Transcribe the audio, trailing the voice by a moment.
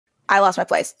I lost my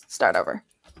place. Start over.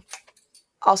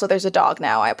 Also, there's a dog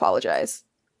now. I apologize.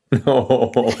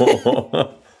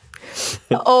 No.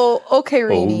 Oh, okay,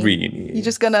 Rini. Oh, Rini. You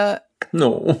just gonna...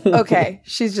 No. Okay,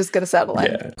 she's just gonna settle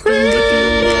in. Yeah.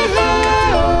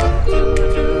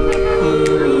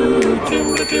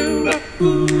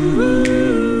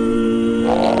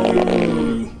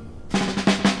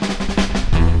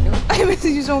 I miss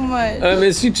you so much. I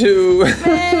miss you too.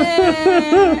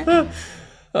 Man.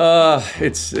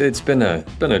 It's been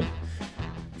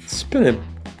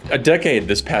a decade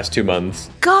this past 2 months.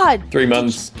 God. 3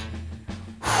 months.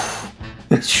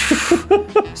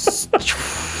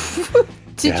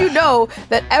 Did you know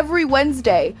that every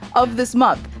Wednesday of this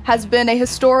month has been a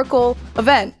historical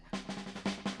event?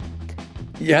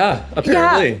 Yeah,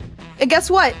 apparently. Yeah. And guess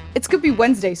what? It's gonna be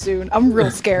Wednesday soon. I'm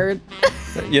real scared.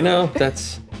 You know,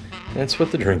 that's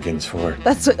what the drinking's for.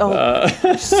 That's what,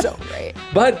 you're so right.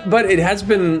 But it has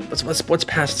been, what's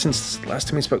passed since last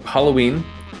time we spoke? Halloween.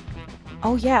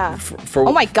 Oh yeah. For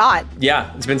oh my God.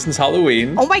 Yeah, it's been since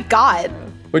Halloween. Oh my God.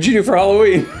 What'd you do for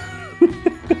Halloween?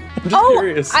 I'm just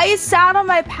curious. I sat on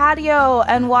my patio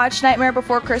and watched Nightmare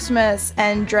Before Christmas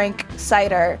and drank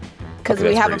cider because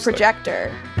we have a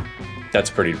projector. That's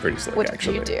pretty slick, what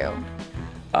actually. What did you do?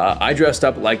 I dressed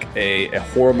up like a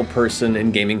horrible person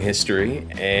in gaming history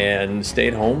and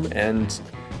stayed home and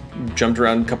jumped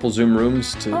around a couple Zoom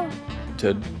rooms to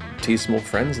tease some old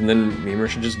friends, and then me and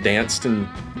Mercer just danced and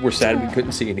we're sad we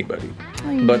couldn't see anybody.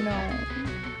 But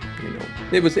you know,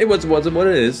 it wasn't what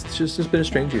it is. It's been a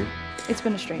strange year. It's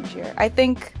been a strange year. I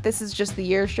think this is just the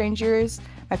year of strange years.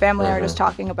 My family and I are just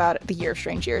talking about it, the year of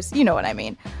strange years. You know what I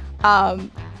mean.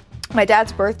 My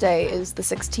dad's birthday is the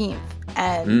 16th,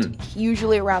 and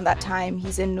usually around that time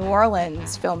he's in New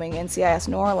Orleans filming NCIS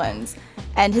New Orleans,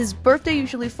 and his birthday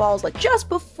usually falls like just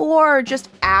before or just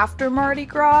after Mardi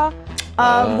Gras.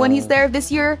 When he's there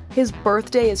this year, his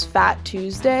birthday is Fat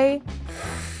Tuesday.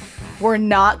 We're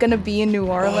not gonna be in New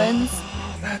Orleans.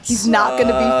 He's not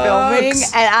gonna be filming,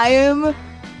 and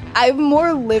I'm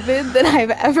more livid than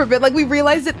I've ever been. Like, we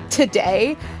realized it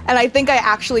today, and I think I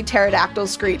actually pterodactyl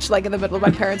screeched like in the middle of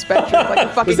my parents' bedroom, like a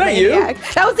fucking was that maniac. You?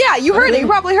 That was you heard it. You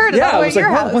probably heard it. Yeah, I was like,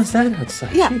 what was that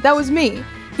outside? Yeah, that was me.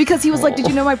 Because he was like, "Did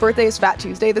you know my birthday is Fat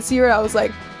Tuesday this year?" And I was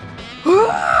like,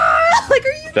 like,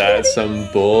 are you That's kidding?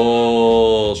 some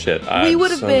bullshit. We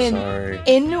would have been sorry.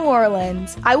 in New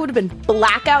Orleans. I would have been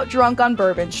blackout drunk on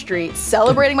Bourbon Street,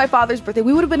 celebrating my father's birthday.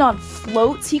 We would have been on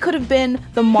floats. He could have been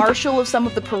the marshal of some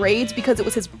of the parades because it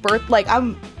was his birth. Like,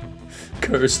 I'm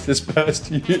cursed this past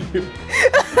year.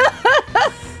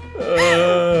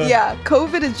 Yeah,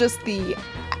 COVID is just the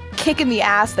kick in the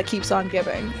ass that keeps on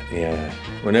giving. Yeah.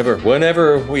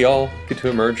 Whenever we all get to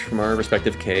emerge from our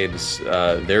respective caves,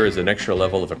 there is an extra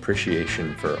level of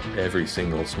appreciation for every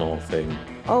single small thing.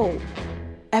 Oh,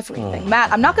 everything.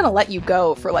 Matt, I'm not going to let you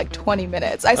go for like 20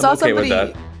 minutes. I saw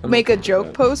somebody make a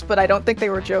joke post, but I don't think they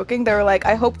were joking. They were like,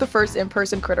 I hope the first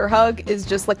in-person critter hug is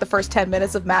just like the first 10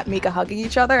 minutes of Matt and Mica hugging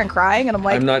each other and crying. And I'm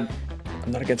like, I'm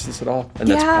not against this at all. And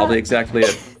that's probably exactly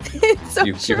it. It's so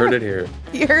you heard it here.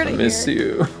 You heard it here. I miss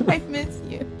you. I miss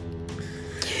you.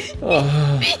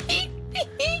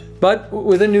 But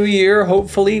with a new year,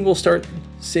 hopefully we'll start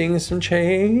seeing some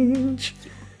change.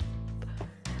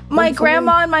 My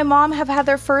grandma and my mom have had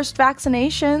their first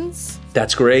vaccinations.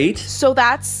 That's great. So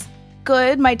that's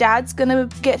good. My dad's gonna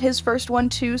get his first one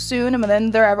too soon, and then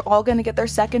they're all gonna get their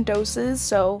second doses.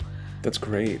 So that's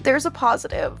great. There's a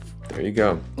positive. There you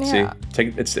go. Yeah.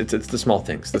 See, it's the small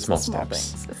things, the small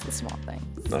steps. Things. It's the small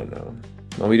things. I know.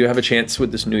 Well, we do have a chance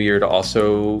with this new year to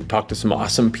also talk to some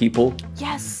awesome people.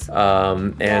 Yes.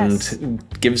 And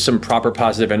give some proper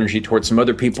positive energy towards some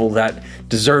other people that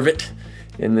deserve it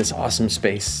in this awesome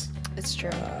space. It's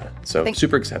true. So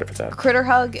super excited for that. Critter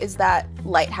Hug is that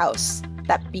lighthouse,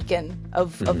 that beacon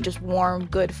of just warm,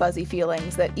 good, fuzzy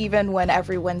feelings that even when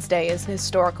every Wednesday is a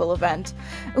historical event,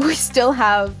 we still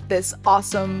have this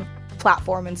awesome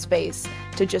platform and space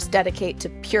to just dedicate to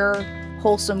pure,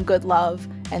 wholesome, good love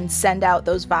and send out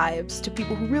those vibes to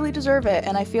people who really deserve it.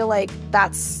 And I feel like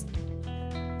that's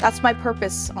my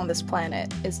purpose on this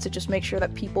planet, is to just make sure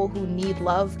that people who need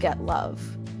love get love.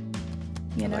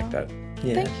 You know? I like that.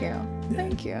 Yeah. Thank you. Yeah.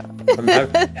 Thank you. I'm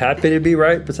happy to be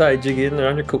right beside you, getting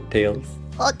on your coattails.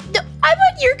 No, I'm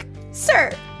on your...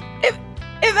 Sir, if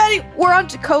any... We're on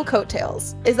to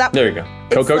coattails. Is that... There you go.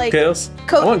 Coattails?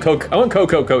 I want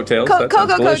cocoa coattails. That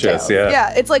sounds delicious. Yeah.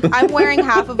 Yeah, it's like I'm wearing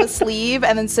half of a sleeve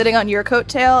and then sitting on your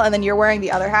coattail, and then you're wearing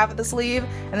the other half of the sleeve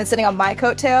and then sitting on my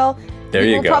coattail. There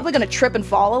you go. We're probably going to trip and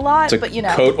fall a lot, but you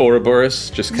know. Coat Ouroboros,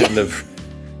 just kind of...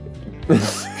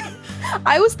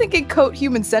 I was thinking coat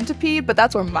human centipede, but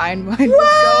that's where mine was going.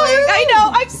 I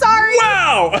know, I'm sorry.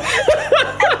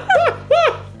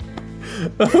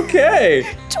 okay.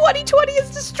 2020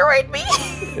 has destroyed me.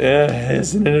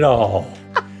 Isn't it all?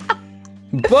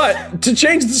 But to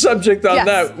change the subject on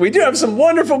that, we do have some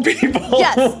wonderful people.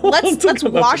 Yes, let's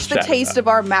wash the taste of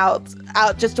our mouths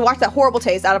out, just to wash that horrible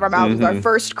taste out of our mouths with our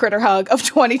first critter hug of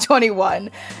 2021.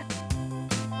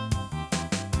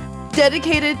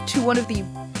 Dedicated to one of the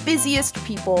busiest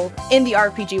people in the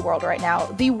RPG world right now,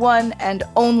 the one and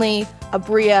only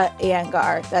Aabria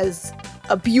Iyengar. That is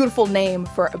a beautiful name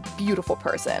for a beautiful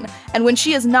person. And when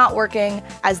she is not working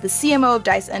as the CMO of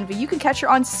Dice Envy, you can catch her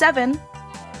on 7,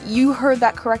 you heard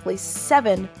that correctly,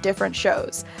 7 different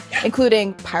shows,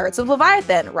 including Pirates of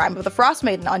Leviathan, Rime of the Frost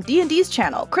Maiden on D&D's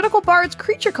channel, Critical Bard's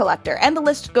Creature Collector, and the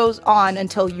list goes on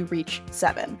until you reach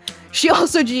 7. She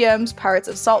also GMs Pirates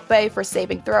of Salt Bay for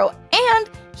Saving Throw and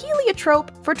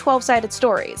Heliotrope for 12-sided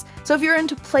stories. So if you're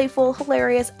into playful,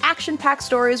 hilarious, action-packed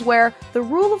stories where the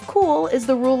rule of cool is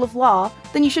the rule of law,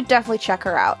 then you should definitely check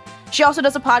her out. She also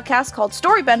does a podcast called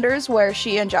Storybenders, where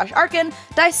she and Josh Arkin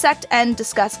dissect and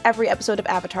discuss every episode of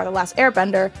Avatar: The Last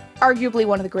Airbender, arguably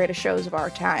one of the greatest shows of our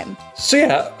time. So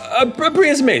yeah, Aabria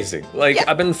is amazing.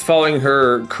 I've been following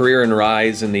her career and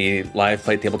rise in the live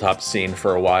play tabletop scene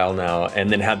for a while now, and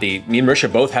then me and Mercer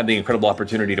both had the incredible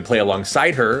opportunity to play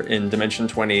alongside her in Dimension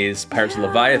 20's Pirates of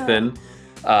Leviathan,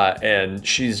 and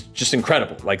she's just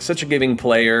incredible. Such a giving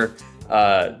player,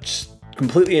 just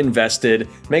completely invested,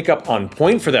 makeup on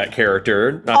point for that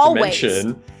character, not Always. to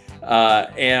mention.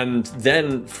 And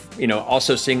then,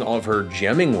 also seeing all of her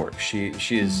GMing work. She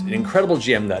is an incredible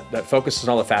GM that focuses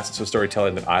on all the facets of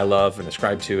storytelling that I love and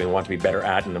ascribe to and want to be better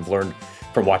at, and have learned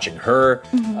from watching her.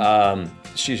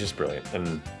 She's just brilliant,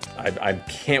 and I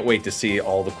can't wait to see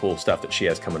all the cool stuff that she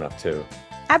has coming up too.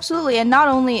 Absolutely, and not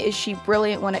only is she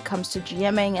brilliant when it comes to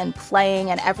GMing and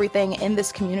playing and everything in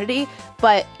this community,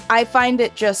 but I find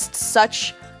it just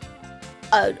such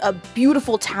a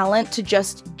beautiful talent to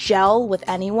just gel with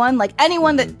anyone.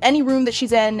 Any room that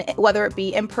she's in, whether it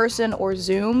be in person or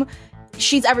Zoom,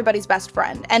 she's everybody's best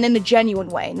friend, and in a genuine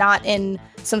way, not in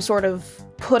some sort of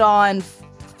put on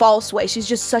false way. She's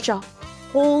just such a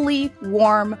wholly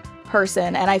warm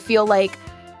person, and I feel like,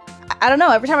 I don't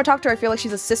know, every time I talk to her, I feel like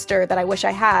she's a sister that I wish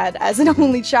I had as an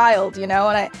only child, and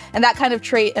that kind of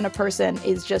trait in a person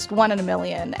is just 1 in a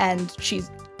million, and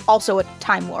she's also a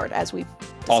Time Lord, as we've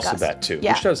discussed. Also that too,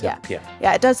 which does help,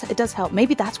 Yeah, it does help.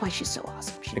 Maybe that's why she's so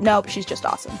awesome. She's just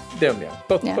awesome.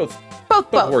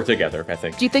 Both work together, I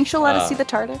think. Do you think she'll let us see the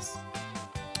TARDIS?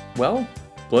 Well,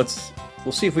 we'll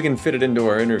see if we can fit it into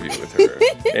our interview with her.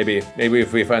 maybe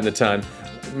if we find the time.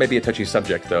 Maybe a touchy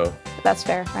subject, though. That's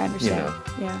fair. I understand.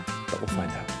 Yeah. But we'll find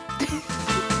out.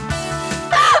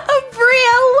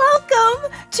 Aabria,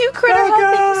 welcome to Critter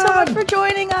Hub. Thank you so much for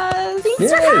joining us.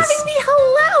 Thanks for having me.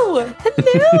 Hello.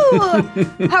 Hello.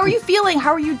 How are you feeling?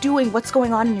 How are you doing? What's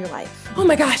going on in your life? Oh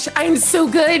my gosh, I'm so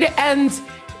good, and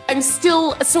I'm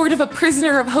still sort of a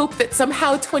prisoner of hope that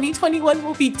somehow 2021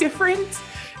 will be different.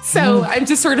 So I'm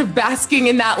just sort of basking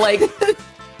in that,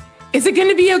 is it going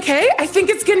to be okay? I think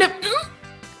it's going to...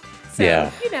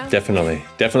 So, definitely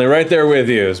right there with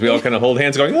you as we all kind of hold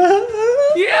hands going,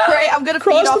 yeah, right, I'm gonna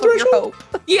feed off of your hope.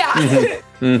 Yeah.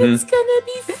 It's gonna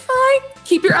be fine.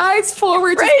 Keep your eyes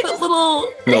forward, just put little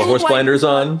horse blinders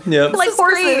on. Yep. Like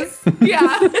horses.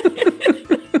 Yeah.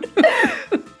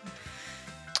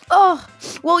 Oh,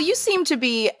 well, you seem to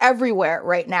be everywhere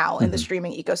right now in the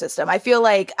streaming ecosystem. I feel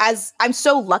like, as I'm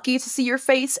so lucky to see your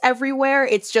face everywhere,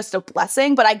 it's just a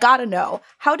blessing. But I gotta know,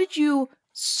 how did you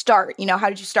start? How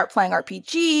did you start playing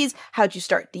RPGs? How did you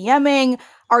start DMing?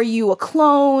 Are you a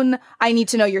clone? I need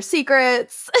to know your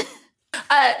secrets.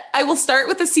 I will start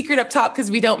with the secret up top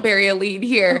because we don't bury a lead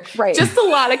here. Right. Just a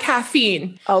lot of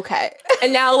caffeine. Okay.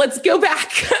 And now let's go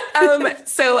back.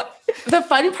 So the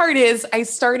fun part is I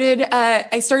started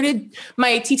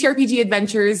my TTRPG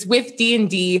adventures with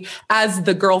D&D as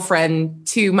the girlfriend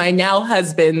to my now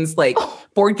husband's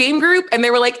board game group. And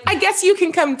they were like, I guess you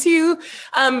can come too.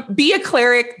 Be a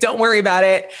cleric. Don't worry about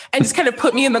it. And just kind of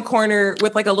put me in the corner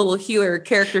with a little healer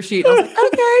character sheet. I was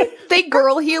like, okay. They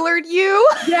girl healered you?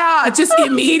 Yeah, just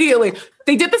immediately.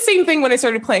 They did the same thing when I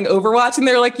started playing Overwatch, and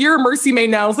they're like, you're a mercy maid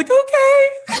now. I was like, okay.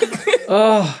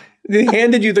 Oh, they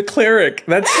handed you the cleric.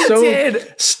 That's so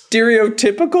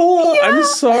stereotypical. Yeah. I'm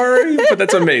sorry, but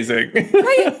that's amazing. Right.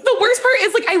 The worst part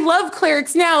is I love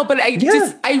clerics now, but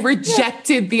I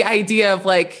rejected the idea of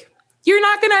you're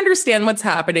not going to understand what's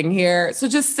happening here. So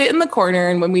just sit in the corner.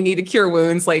 And when we need to cure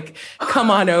wounds, like, come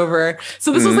on over.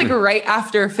 So this was like right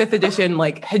after 5th edition,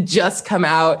 like, had just come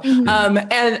out.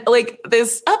 And like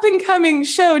this up and coming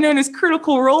show known as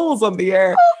Critical Roles on the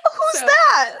air. Who's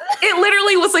that? It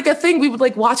literally was like a thing. We would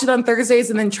like watch it on Thursdays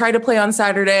and then try to play on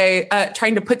Saturday,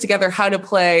 trying to put together how to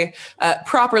play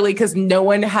properly because no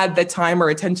one had the time or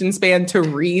attention span to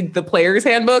read the player's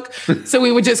handbook. So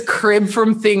we would just crib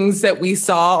from things that we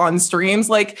saw on streams.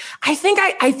 Like, I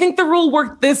think the rule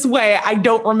worked this way. I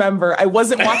don't remember. I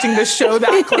wasn't watching the show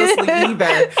that closely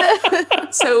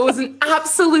either. So it was an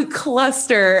absolute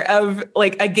cluster of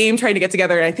like a game trying to get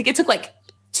together. And I think it took like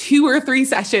 2 or 3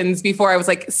 sessions before I was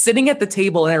like sitting at the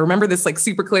table. And I remember this like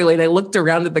super clearly. And I looked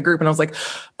around at the group and I was like,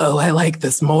 oh, I like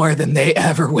this more than they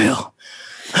ever will.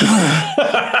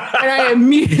 And I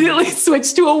immediately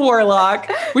switched to a warlock,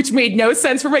 which made no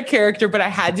sense for my character, but I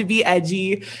had to be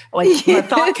edgy. Like my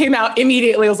thought came out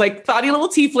immediately. I was like, thoughty little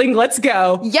tiefling, let's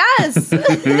go. Yes.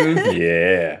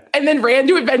 Yeah. And then ran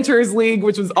to Adventurers League,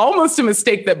 which was almost a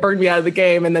mistake that burned me out of the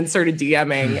game, and then started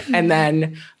DMing. And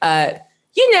then,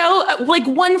 you know, like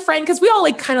one friend, because we all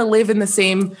like kind of live in the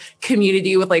same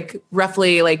community with like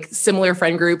roughly like similar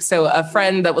friend groups. So a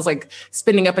friend that was like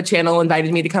spinning up a channel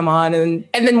invited me to come on. And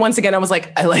then once again, I was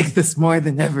like, I like this more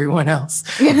than everyone else.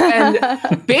 And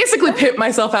basically pimped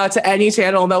myself out to any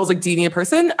channel. And that was like, do you need a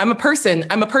person? I'm a person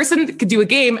that could do a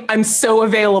game. I'm so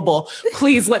available.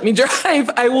 Please let me drive.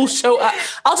 I will show up.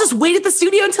 I'll just wait at the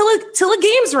studio until a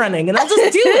game's running and I'll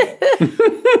just do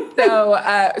it. So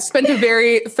spent a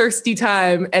very thirsty time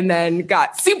and then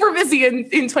got super busy in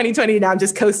 2020. Now I'm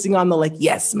just coasting on the like,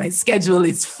 yes, my schedule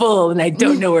is full and I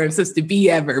don't know where I'm supposed to be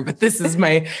ever, but this is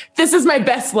my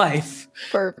best life.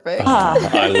 Perfect.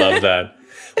 I love that.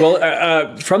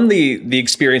 Well, from the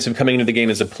experience of coming into the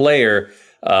game as a player,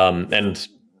 and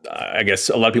I guess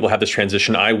a lot of people have this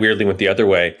transition. I weirdly went the other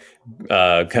way,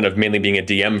 kind of mainly being a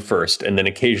DM first and then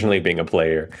occasionally being a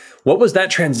player. What was that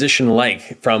transition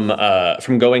like from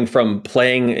going from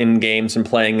playing in games and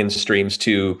playing in streams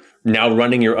to now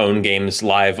running your own games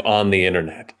live on the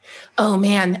internet? Oh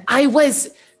man, I was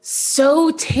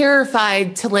so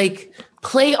terrified to like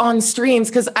play on streams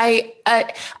because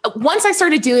once I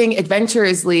started doing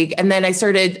Adventurers League and then I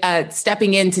started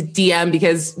stepping into DM,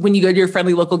 because when you go to your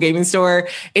friendly local gaming store,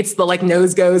 it's the like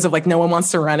nose goes of like no one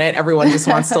wants to run it. Everyone just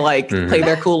wants to like play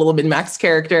their cool little min-max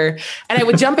character. And I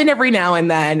would jump in every now and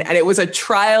then, and it was a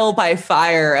trial by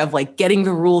fire of like getting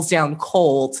the rules down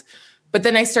cold. But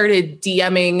then I started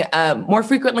DMing more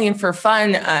frequently and for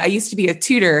fun. I used to be a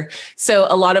tutor. So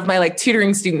a lot of my like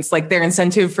tutoring students, like their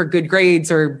incentive for good grades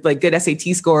or like good SAT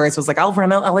scores was like, I'll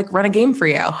run a game for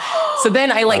you. So then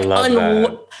I like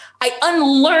I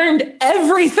unlearned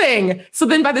everything. So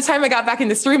then by the time I got back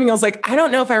into streaming, I was like, I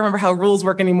don't know if I remember how rules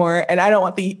work anymore. And I don't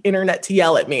want the internet to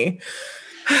yell at me.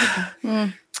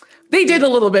 They did a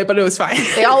little bit, but it was fine.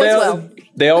 They always will.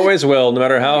 They always will, no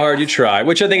matter how hard you try,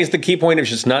 which I think is the key point of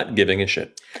just not giving a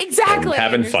shit. Exactly. And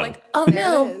having fun. Like, oh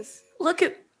no, look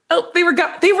at, they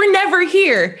were never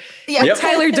here. Yeah. Like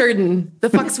Tyler Durden, the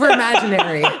fucks were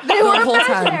imaginary They were the whole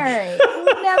imaginary. time.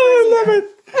 I love it.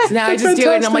 So now I just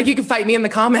do it and I'm like, you can fight me in the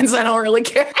comments. I don't really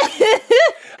care.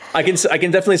 I can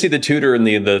definitely see the tutor and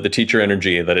the teacher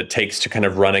energy that it takes to kind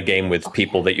of run a game with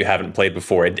people that you haven't played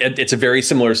before. It's a very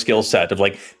similar skill set of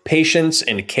like patience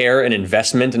and care and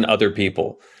investment in other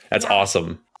people. That's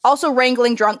awesome. Also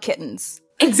wrangling drunk kittens.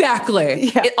 Exactly.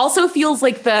 Yeah. It also feels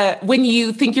like when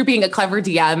you think you're being a clever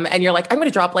DM and you're like, I'm going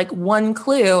to drop like one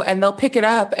clue and they'll pick it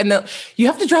up and you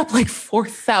have to drop like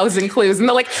 4,000 clues. And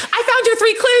they're like, I found your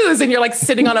 3 clues. And you're like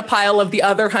sitting on a pile of the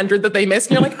other 100 that they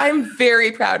missed. And you're like, I'm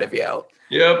very proud of you.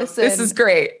 Yep. Listen, this is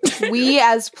great. We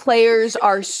as players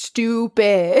are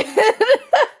stupid.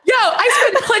 Yo, I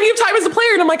spent plenty of time as a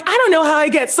player and I'm like, I don't know how I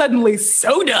get suddenly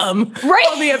so dumb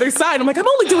on the other side. I'm like, I'm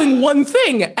only doing one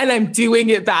thing and I'm doing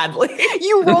it badly.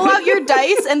 You roll out your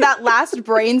dice and that last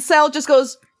brain cell just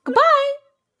goes, goodbye.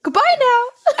 Goodbye now.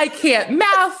 I can't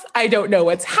math. I don't know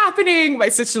what's happening. My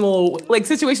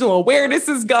situational awareness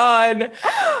is gone.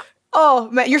 Oh,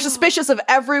 man, you're suspicious of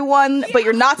everyone, but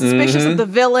you're not suspicious of the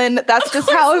villain. That's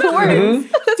just how it works.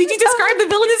 Did you describe the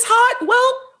villain as hot?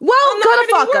 Well, I'm not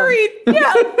gonna fuck him.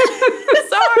 Yeah.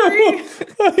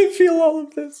 Sorry. I feel all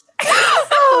of this.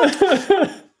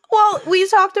 Well, we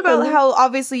talked about how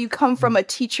obviously you come from a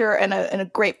teacher and a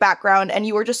great background, and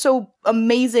you were just so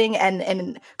amazing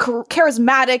and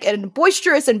charismatic and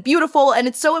boisterous and beautiful. And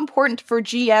it's so important for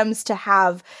GMs to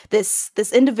have this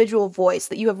individual voice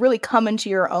that you have really come into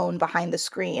your own behind the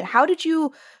screen. How did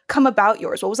you come about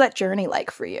yours? What was that journey like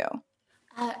for you?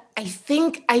 I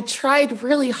think I tried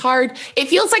really hard. It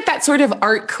feels like that sort of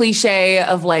art cliche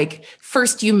of like,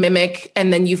 first you mimic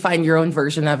and then you find your own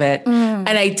version of it. And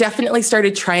I definitely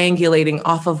started triangulating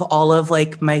off of all of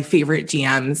like my favorite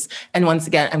GMs. And once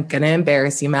again, I'm going to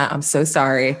embarrass you, Matt. I'm so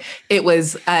sorry. It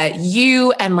was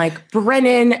you and like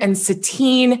Brennan and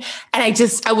Satine.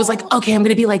 And I was like, okay, I'm going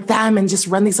to be like them and just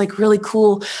run these like really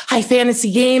cool high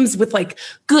fantasy games with like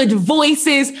good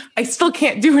voices. I still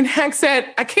can't do an accent.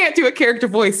 I can't do a character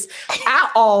voice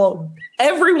at all.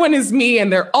 Everyone is me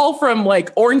and they're all from like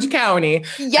Orange County.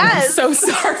 Yes. I'm so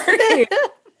sorry.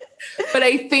 But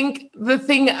I think the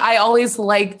thing I always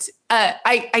liked,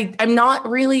 I'm not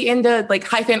really into like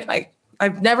high fantasy. Like,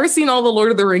 I've never seen all the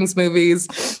Lord of the Rings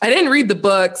movies. I didn't read the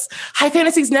books. High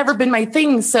fantasy's never been my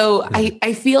thing. So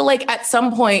I feel like at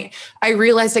some point I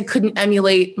realized I couldn't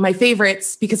emulate my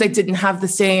favorites because I didn't have the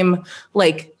same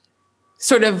like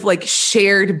sort of like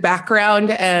shared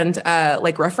background and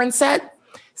like reference set.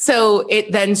 So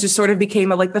it then just sort of became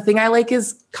like the thing I like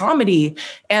is comedy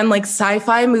and like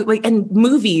sci-fi and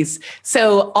movies.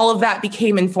 So all of that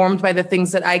became informed by the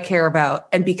things that I care about.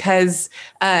 And because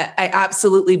I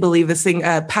absolutely believe this thing,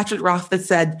 Patrick Roth that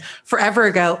said forever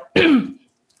ago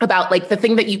about like the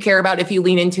thing that you care about, if you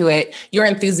lean into it, your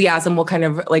enthusiasm will kind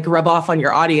of like rub off on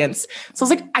your audience. So I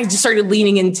was like, I just started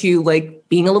leaning into like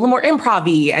being a little more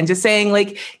improv-y and just saying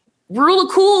like, Rule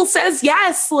of Cool says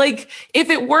yes. Like if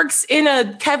it works in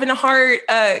a Kevin Hart,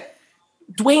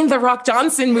 Dwayne The Rock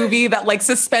Johnson movie that like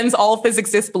suspends all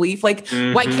physics disbelief, like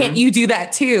why can't you do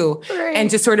that too? Right. And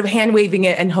just sort of hand waving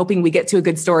it and hoping we get to a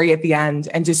good story at the end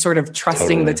and just sort of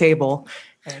trusting the table.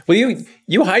 Well,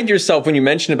 you hide yourself when you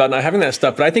mention about not having that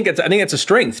stuff, but I think it's a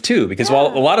strength too, because while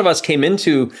a lot of us came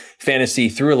into fantasy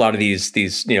through a lot of these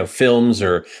films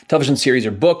or television series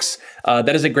or books,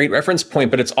 that is a great reference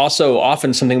point. But it's also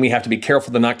often something we have to be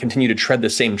careful to not continue to tread the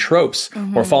same tropes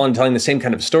or fall into telling the same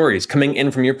kind of stories. Coming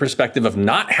in from your perspective of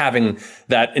not having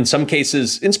that, in some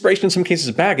cases inspiration, in some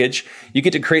cases baggage, you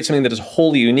get to create something that is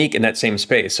wholly unique in that same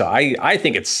space. So I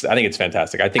think it's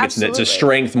fantastic. I think it's a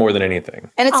strength more than anything.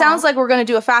 And it sounds like we're going to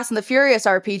do a Fast and the Furious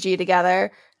RPG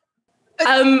together.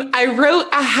 I wrote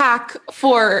a hack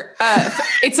for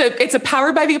it's a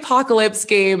Powered by the Apocalypse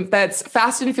game that's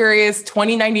Fast and Furious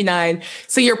 2099.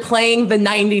 So you're playing the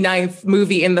 99th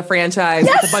movie in the franchise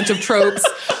with a bunch of tropes.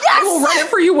 I will run it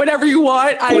for you whenever you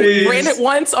want. Please. I ran it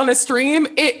once on a stream.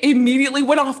 It immediately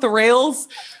went off the rails.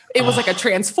 It was like a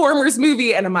Transformers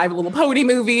movie and a My Little Pony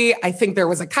movie. I think there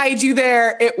was a kaiju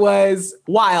there. It was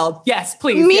wild. Yes,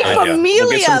 please. Mi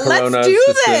familia. Let's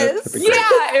do this.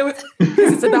 Yeah,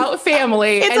 it's about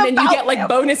family. And then you get like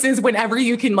bonuses whenever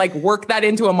you can like work that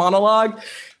into a monologue.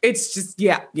 It's just,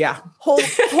 yeah.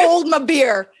 Hold my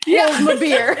beer. Hold my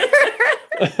beer.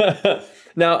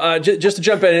 Now, just to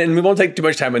jump in, and we won't take too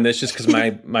much time on this just because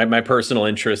my personal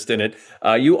interest in it.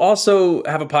 You also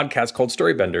have a podcast called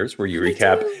Storybenders where you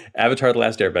recap Avatar: The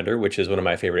Last Airbender, which is one of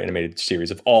my favorite animated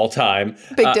series of all time.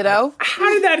 Big ditto. How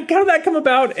did that come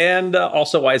about? And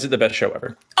also, why is it the best show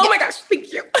ever? Oh my gosh,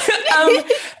 thank you.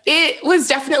 It was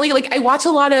definitely like I watch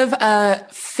a lot of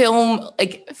film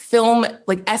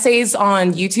essays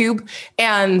on YouTube,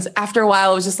 and after a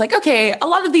while, I was just like, okay, a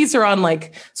lot of these are on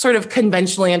like sort of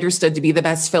conventionally understood to be the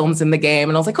best films in the game.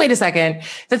 And I was like, wait a second.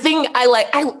 The thing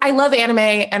I love anime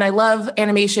and I love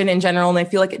animation in general. And I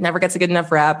feel like it never gets a good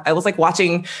enough rep. I was like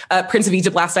watching Prince of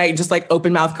Egypt last night and just like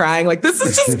open mouth crying. Like, this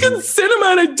is just good cinema.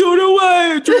 And I don't know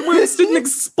why DreamWorks didn't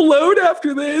explode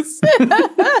after this.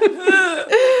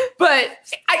 But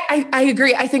I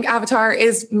agree. I think Avatar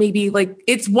is maybe like,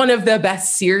 it's one of the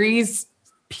best series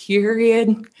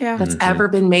period that's ever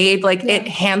been made. Like it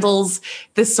handles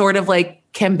this sort of like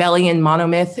Campbellian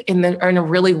monomyth in a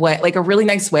really way, like a really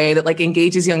nice way that like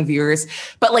engages young viewers.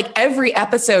 But like every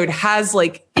episode has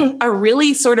like a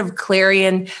really sort of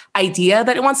clarion idea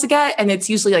that it wants to get. And it's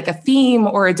usually like a theme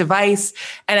or a device.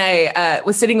 And I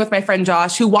was sitting with my friend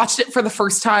Josh, who watched it for the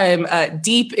first time,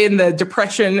 deep in the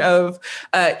depression of,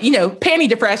 panty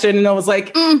depression. And I was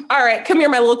like, all right, come here,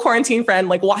 my little quarantine friend,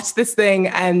 like watch this thing.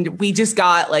 And we just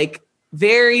got like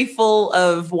very full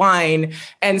of wine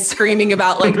and screaming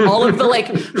about like all of the like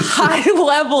high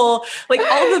level, like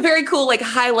all the very cool, like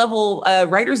high level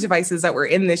writer's devices that were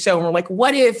in this show. And we're like,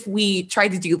 what if we tried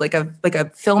to do like a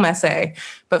film essay,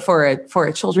 but for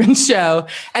a children's show?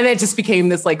 And it just became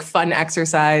this like fun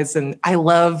exercise. And I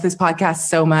love this podcast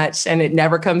so much, and it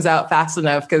never comes out fast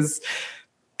enough because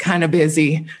kind of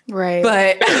busy. Right.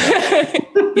 But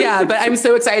yeah, but I'm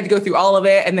so excited to go through all of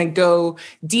it and then go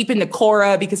deep into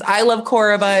Korra because I love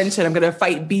Korra a bunch, and I'm going to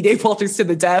fight B. Dave Walters to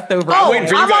the death over. I'm waiting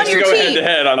for you guys to go head to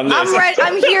head on this.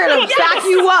 I'm here to back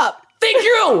you up. Thank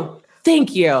you.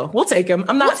 Thank you. We'll take him.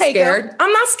 I'm not scared.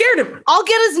 I'm not scared of him. I'll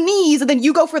get his knees and then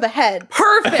you go for the head.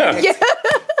 Perfect. Yeah.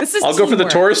 I'll go for the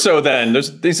torso then.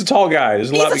 He's a tall guy. There's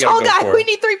a lot He's a tall guy. We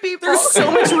need 3 people. There's so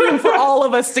much room for all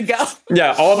of us to go.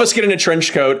 Yeah, all of us get in a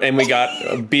trench coat and we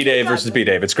got B-Dave versus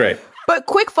B-Dave. It's great. But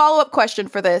quick follow-up question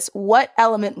for this. What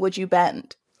element would you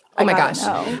bend? Oh my gosh.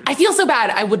 I feel so bad.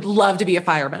 I would love to be a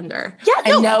firebender. Yeah,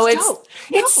 I know it's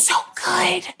so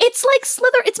good. It's like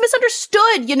Slither. It's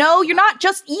misunderstood, you know? You're not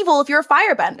just evil if you're a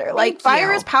firebender. Like,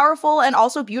 fire is powerful and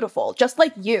also beautiful, just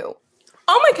like you.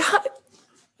 Oh my God.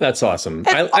 That's awesome.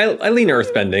 I lean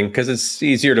earthbending because it's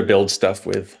easier to build stuff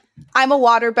with. I'm a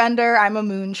waterbender. I'm a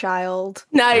moon child.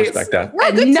 Nice. I respect that.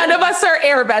 And none of us are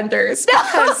airbenders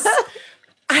because,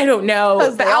 I don't know,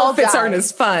 the outfits aren't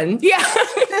as fun. Yeah.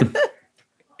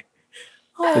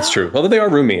 It's true. Although they are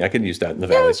roomy. I could use that in the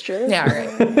valley. Yeah, that's true. Yeah,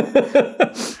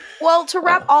 right. Well, to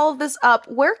wrap all of this up,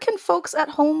 where can folks at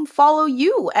home follow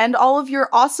you and all of your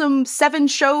awesome 7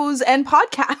 shows and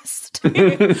podcast?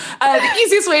 The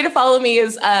easiest way to follow me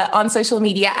is on social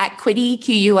media at Quiddie,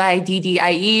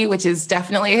 Q-U-I-D-D-I-E, which is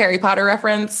definitely a Harry Potter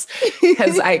reference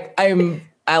because I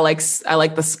like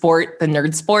the sport, the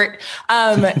nerd sport.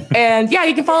 And yeah,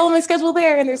 you can follow my schedule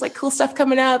there and there's like cool stuff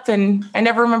coming up and I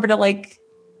never remember to like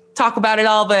talk about it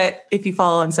all, but if you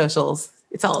follow on socials,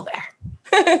 it's all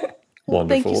there. Well,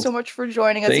 thank you so much for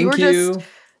joining us. Thank you were just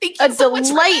a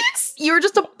delight. You were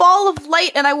just a ball of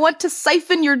light, and I want to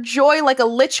siphon your joy like a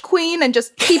lich queen and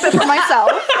just keep it for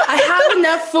myself. I have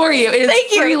enough for you. It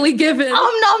is freely given.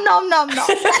 Nom, nom, nom, nom, nom.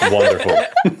 Wonderful.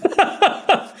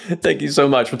 Thank you so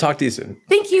much. We'll talk to you soon.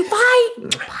 Thank you. Bye.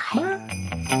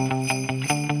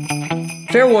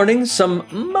 Fair warning, some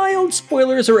mild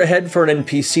spoilers are ahead for an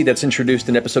NPC that's introduced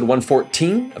in episode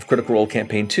 114 of Critical Role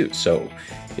Campaign 2, so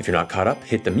if you're not caught up,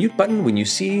 hit the mute button when you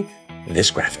see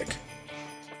this graphic.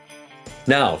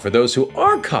 Now, for those who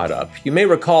are caught up, you may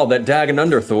recall that Dagon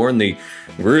Underthorn, the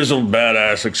grizzled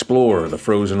badass explorer of the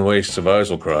frozen wastes of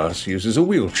Iselcross, uses a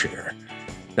wheelchair.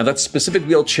 Now, that specific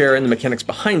wheelchair and the mechanics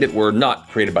behind it were not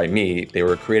created by me, they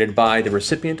were created by the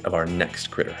recipient of our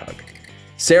next Critter Hug.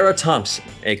 Sara Thompson,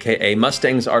 aka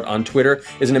Mustang's Art on Twitter,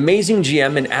 is an amazing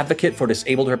GM and advocate for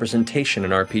disabled representation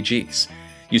in RPGs.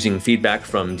 Using feedback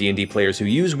from D&D players who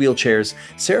use wheelchairs,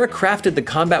 Sara crafted the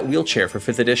Combat Wheelchair for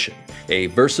 5th edition, a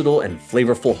versatile and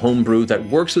flavorful homebrew that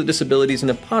works with disabilities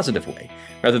in a positive way,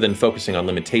 rather than focusing on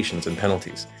limitations and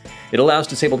penalties. It allows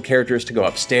disabled characters to go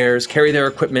upstairs, carry their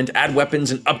equipment, add weapons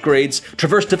and upgrades,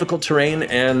 traverse difficult terrain,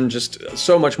 and just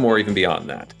so much more even beyond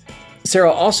that.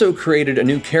 Sara also created a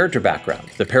new character background,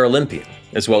 the Paralympian,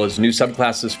 as well as new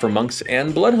subclasses for monks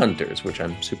and blood hunters, which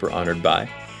I'm super honored by,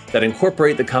 that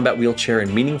incorporate the Combat Wheelchair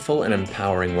in meaningful and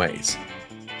empowering ways.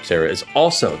 Sara is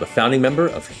also the founding member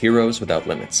of Heroes Without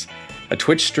Limits, a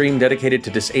Twitch stream dedicated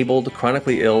to disabled,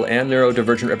 chronically ill, and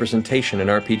neurodivergent representation in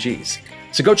RPGs.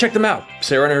 So go check them out.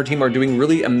 Sara and her team are doing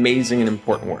really amazing and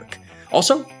important work.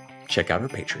 Also, check out her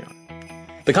Patreon.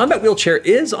 The Combat Wheelchair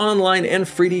is online and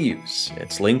free to use.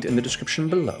 It's linked in the description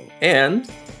below. And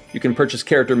you can purchase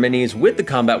character minis with the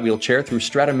Combat Wheelchair through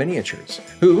Strata Miniatures,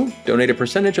 who donate a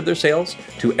percentage of their sales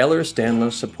to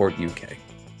Ehlers-Danlos Support UK.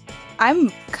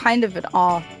 I'm kind of in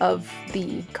awe of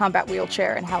the Combat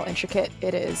Wheelchair and how intricate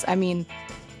it is. I mean,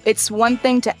 it's one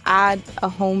thing to add a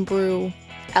homebrew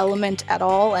element at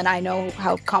all, and I know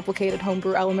how complicated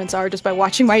homebrew elements are just by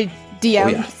watching my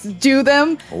DMs do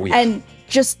them. And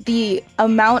just the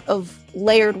amount of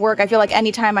layered work. I feel like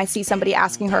anytime I see somebody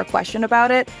asking her a question about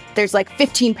it, there's like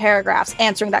 15 paragraphs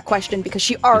answering that question because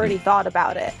she already thought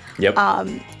about it. Yep.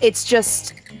 It's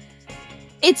just,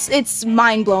 it's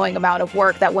mind-blowing amount of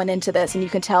work that went into this, and you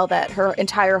can tell that her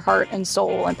entire heart and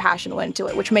soul and passion went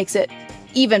into it, which makes it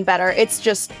even better. It's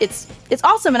just, it's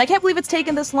awesome, and I can't believe it's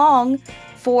taken this long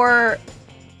for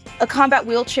a Combat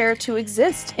Wheelchair to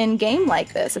exist in game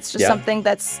like this. It's just something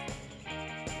that's,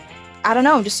 I don't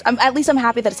know, just at least I'm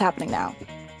happy that it's happening now.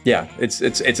 Yeah,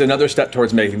 it's another step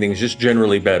towards making things just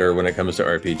generally better when it comes to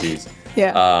RPGs.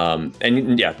 Yeah.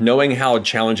 And yeah, knowing how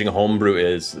challenging homebrew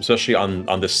is, especially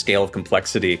on the scale of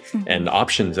complexity and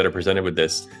options that are presented with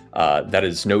this, that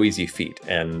is no easy feat.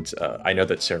 And I know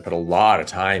that Sara put a lot of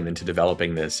time into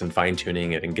developing this and fine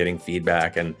tuning it and getting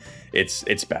feedback, and it's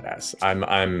badass.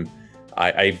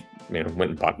 I went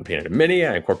and bought and painted a mini.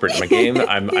 I incorporated it in my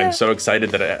game. I'm so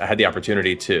excited that I had the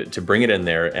opportunity to bring it in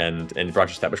there and brought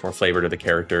just that much more flavor to the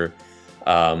character.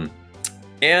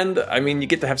 And I mean, you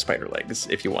get to have spider legs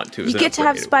if you want to. You get to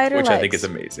have spider legs, which I think is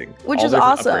amazing. Which is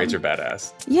awesome. Upgrades are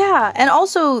badass. Yeah, and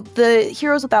also the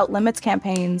Heroes Without Limits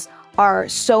campaigns are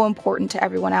so important to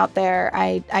everyone out there.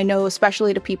 I know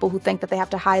especially to people who think that they have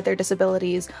to hide their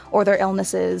disabilities or their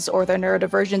illnesses or their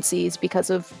neurodivergencies because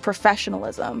of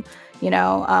professionalism.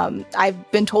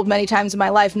 I've been told many times in my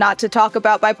life not to talk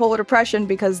about bipolar depression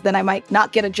because then I might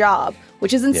not get a job,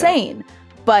 which is insane. Yeah.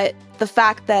 But the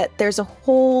fact that there's a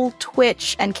whole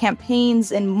Twitch and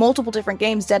campaigns in multiple different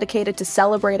games dedicated to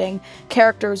celebrating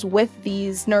characters with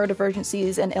these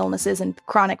neurodivergencies and illnesses and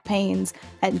chronic pains,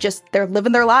 and just they're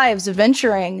living their lives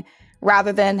adventuring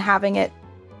rather than having it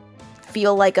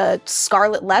feel like a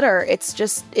scarlet letter. It's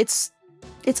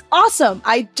awesome.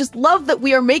 I just love that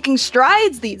we are making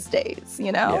strides these days,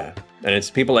 Yeah. And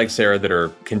it's people like Sarah that are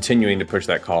continuing to push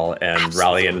that call and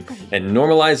rally and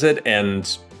normalize it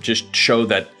and just show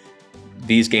that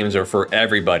these games are for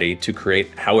everybody to create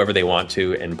however they want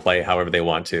to and play however they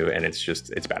want to. And it's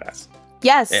badass.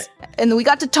 Yes. Yeah. And we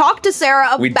got to talk to Sarah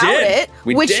about it.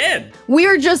 We did.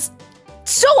 We're just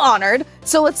so honored.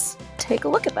 So let's take a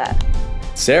look at that.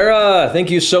 Sarah,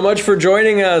 thank you so much for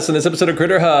joining us in this episode of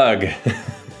Critter Hug.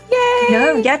 Yay!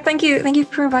 No, yeah, thank you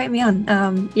for inviting me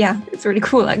on. Yeah, it's really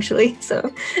cool actually.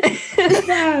 So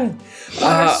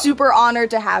we're super honored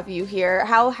to have you here.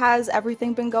 How has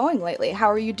everything been going lately? How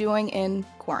are you doing in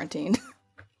quarantine?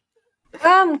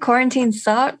 Quarantine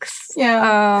sucks.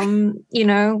 Yeah.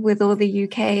 With all the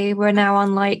UK, we're now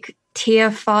on like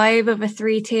tier 5 of a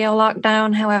 3-tier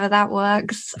lockdown, however that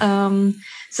works.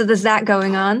 So there's that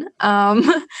going on.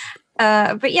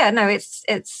 But yeah, no,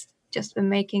 it's just been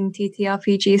making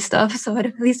TTRPG stuff, so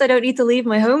at least I don't need to leave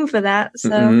my home for that. So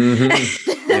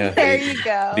yeah, there you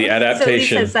go. The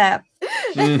adaptation. So at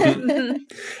least there's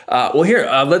that. Well, here,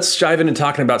 let's dive into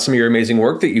talking about some of your amazing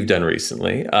work that you've done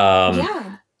recently.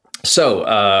 Yeah. So,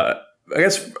 I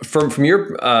guess from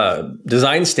your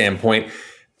design standpoint,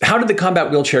 how did the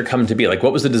Combat Wheelchair come to be? Like,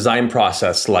 what was the design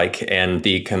process like, and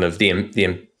the kind of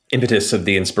the impetus of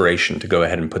the inspiration to go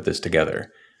ahead and put this together?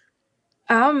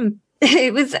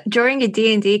 It was during a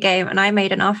D&D game, and I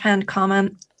made an offhand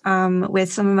comment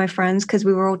with some of my friends because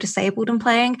we were all disabled and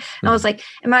playing. And I was like,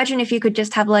 imagine if you could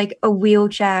just have like a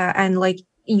wheelchair and like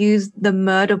use the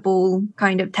murder ball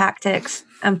kind of tactics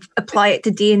and apply it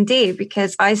to D&D,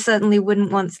 because I certainly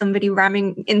wouldn't want somebody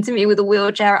ramming into me with a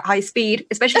wheelchair at high speed,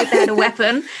 especially if they had a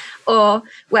weapon or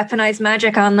weaponized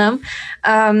magic on them.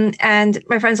 And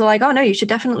my friends were like, oh no, you should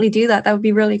definitely do that. That would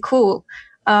be really cool.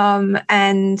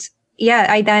 And yeah,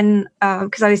 I then,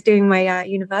 because I was doing my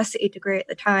university degree at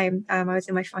the time, I was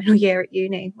in my final year at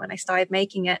uni when I started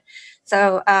making it.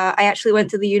 So I actually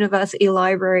went to the university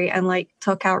library and like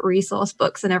took out resource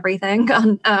books and everything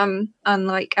on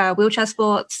like wheelchair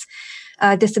sports,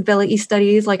 disability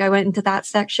studies. Like I went into that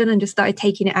section and just started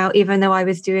taking it out, even though I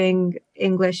was doing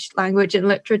English language and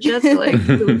literature. So like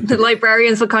the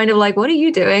librarians were kind of like, what are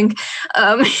you doing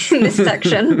in this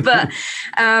section? But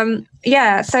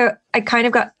yeah, so I kind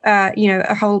of got,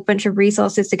 a whole bunch of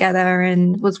resources together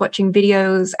and was watching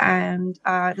videos, and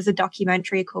there's a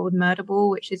documentary called Murder Ball,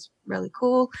 which is really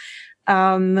cool.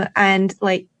 And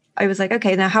like, I was like,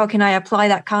 okay, now how can I apply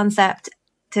that concept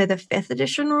to the 5th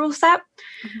edition rule set?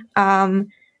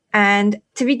 And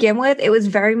to begin with, it was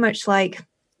very much like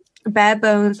bare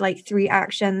bones, like 3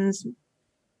 actions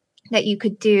that you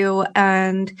could do,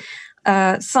 and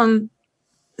some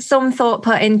thought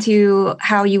put into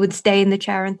how you would stay in the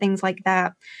chair and things like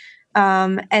that.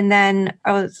 And then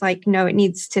I was like, no, it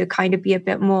needs to kind of be a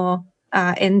bit more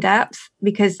in depth,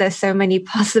 because there's so many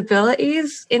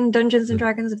possibilities in Dungeons and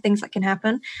Dragons of things that can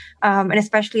happen. And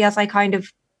especially as I kind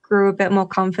of grew a bit more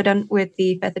confident with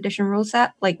the 5th edition rule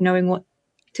set, like knowing what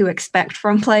to expect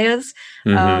from players,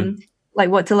 like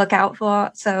what to look out for.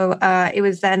 So it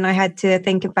was then I had to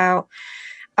think about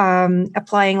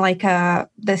applying like the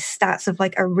stats of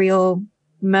like a real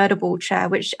murder ball chair,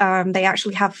 which they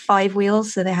actually have 5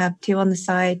 wheels. So they have 2 on the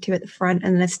side, 2 at the front,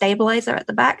 and then a stabilizer at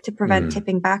the back to prevent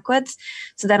tipping backwards.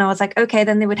 So then I was like, okay,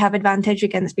 then they would have advantage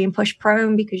against being pushed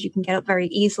prone because you can get up very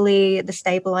easily. The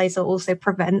stabilizer also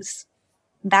prevents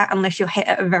that unless you're hit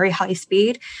at a very high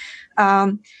speed.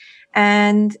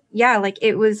 And yeah, like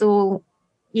it was all,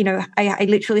 I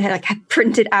literally had like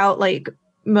printed out like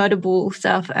murder ball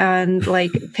stuff and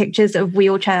like pictures of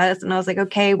wheelchairs, and I was like,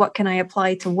 okay, what can I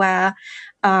apply to where?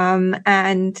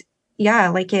 And yeah,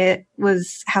 like it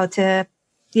was how to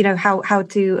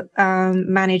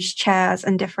manage chairs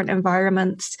and different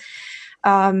environments.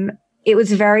 It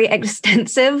was very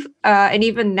extensive, and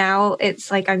even now it's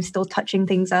like I'm still touching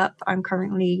things up. I'm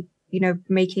currently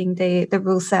making the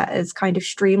rule set as kind of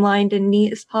streamlined and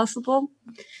neat as possible,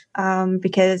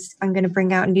 because I'm going to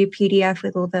bring out a new PDF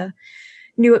with all the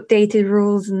new updated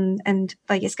rules, and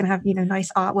like it's going to have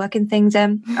nice artwork and things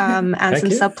in, and some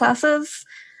subclasses.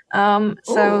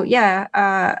 So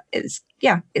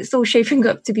it's all shaping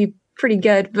up to be pretty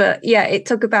good. But yeah, it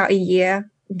took about a year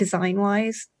design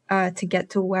wise to get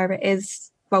to where it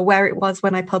is, well, where it was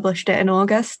when I published it in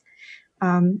August.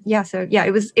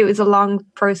 It was a long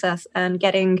process, and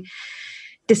getting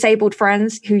disabled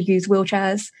friends who use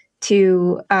wheelchairs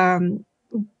to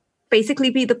basically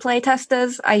be the play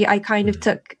testers. I kind of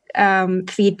took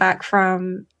feedback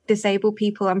from disabled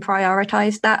people and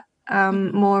prioritized that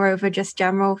more over just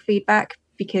general feedback,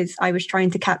 because I was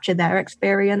trying to capture their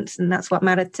experience, and that's what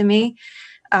mattered to me.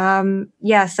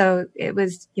 So it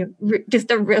was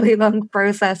just a really long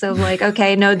process of like,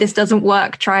 okay, no, this doesn't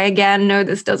work, try again. No,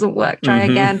 this doesn't work, try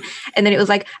again. And then it was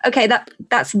like, okay,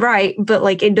 that's right, but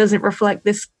like it doesn't reflect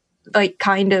this like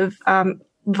kind of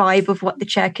vibe of what the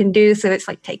chair can do. So it's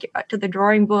like, take it back to the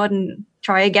drawing board and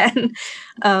try again.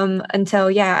 Until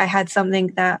I had something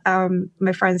that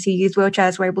my friends who use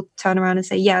wheelchairs were able to turn around and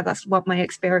say, yeah, that's what my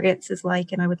experience is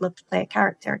like, and I would love to play a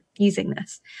character using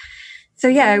this. So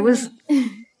it was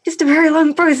just a very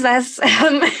long process.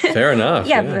 Fair enough.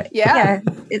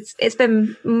 It's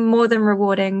been more than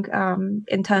rewarding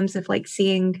in terms of like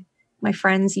seeing my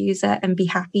friends use it and be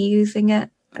happy using it,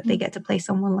 that they get to play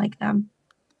someone like them.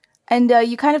 And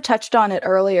you kind of touched on it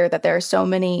earlier that there are so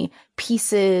many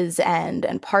pieces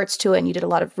and parts to it, and you did a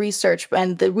lot of research,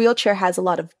 and the wheelchair has a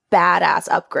lot of badass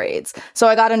upgrades. So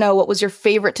I got to know, what was your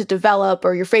favorite to develop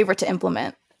or your favorite to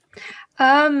implement?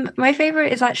 My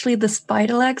favorite is actually the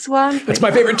spider legs one. That's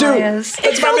my favorite too. That's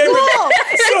my favorite.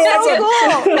 So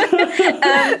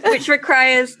cool. Which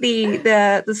requires the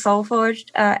Soulforged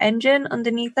engine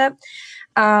underneath it.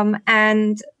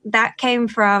 And that came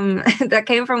from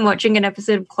watching an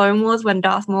episode of Clone Wars when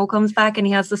Darth Maul comes back and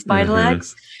he has the spider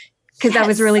legs. Because that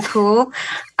was really cool.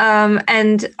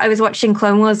 And I was watching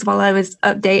Clone Wars while I was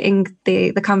updating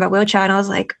the combat wheelchair, and I was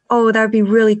like, oh, that would be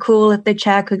really cool if the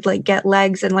chair could like get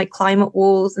legs and like climb up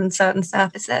walls and certain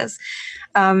surfaces.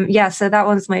 So that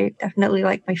one's definitely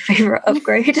like my favorite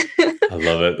upgrade. I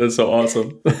love it. That's so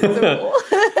awesome.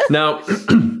 Now,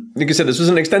 like you said, this was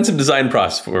an extensive design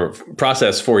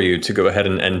process for you to go ahead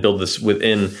and build this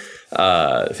within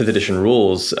 5th edition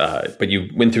rules, but you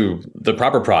went through the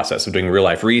proper process of doing real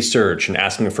life research and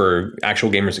asking for actual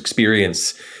gamers'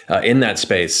 experience in that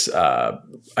space.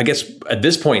 I guess at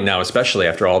this point now, especially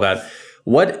after all that,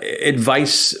 what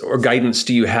advice or guidance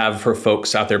do you have for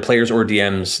folks out there, players or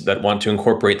DMs, that want to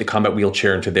incorporate the combat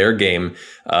wheelchair into their game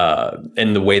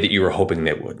in the way that you were hoping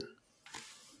they would?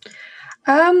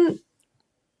 Well,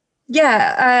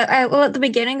 at the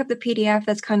beginning of the PDF,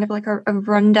 there's kind of like a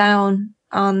rundown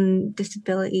on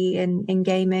disability in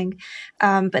gaming.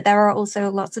 But there are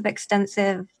also lots of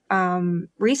extensive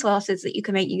resources that you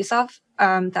can make use of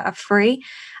that are free.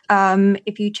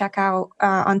 If you check out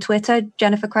on Twitter,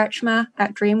 Jennifer Kretschmer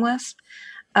at DreamWisp,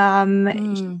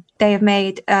 they have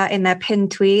made in their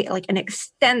pinned tweet like an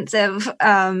extensive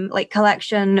like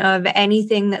collection of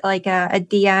anything that like a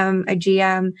DM, a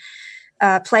GM,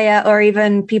 player, or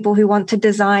even people who want to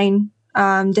design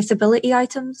disability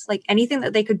items, like anything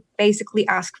that they could basically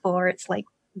ask for, it's like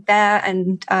there.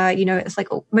 And it's like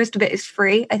most of it is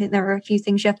free. I think there are a few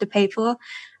things you have to pay for,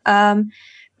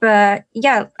 but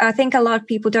I think a lot of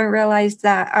people don't realize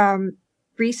that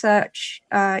research,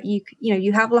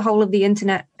 you have the whole of the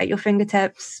internet at your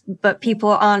fingertips, but people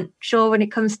aren't sure when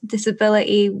it comes to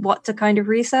disability what to kind of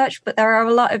research. But there are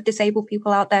a lot of disabled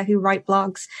people out there who write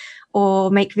blogs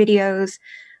or make videos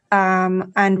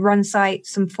and run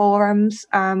sites and forums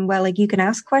where like you can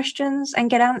ask questions and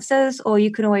get answers, or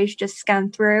you can always just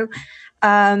scan through.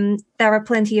 There are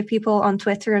plenty of people on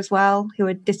Twitter as well who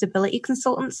are disability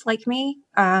consultants like me,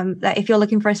 that if you're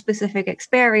looking for a specific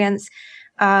experience,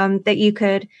 that you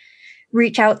could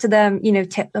reach out to them,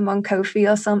 tip them on Ko-fi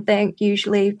or something,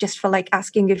 usually just for like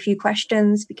asking a few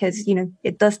questions, because,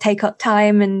 it does take up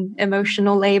time and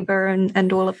emotional labor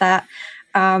and all of that.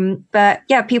 But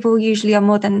people usually are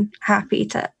more than happy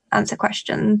to answer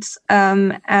questions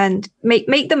and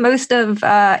make the most of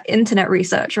internet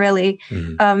research, really,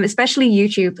 especially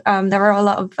YouTube. There are a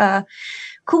lot of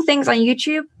cool things on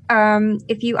YouTube.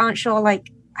 If you aren't sure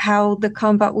like how the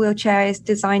combat wheelchair is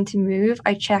designed to move,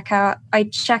 I check out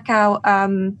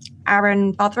Aaron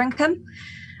Botheringham,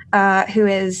 who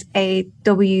is a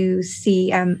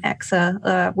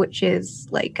WCMXer, which is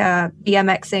like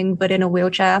BMXing but in a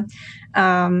wheelchair.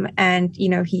 And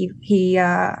he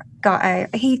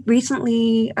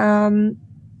recently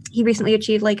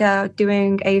achieved like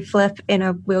doing a flip in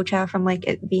a wheelchair from like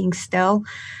it being still.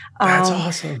 That's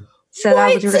awesome. So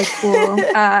that was really cool.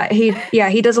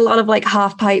 He does a lot of like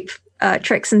half pipe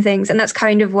tricks and things, and that's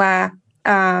kind of where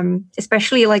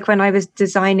especially like when I was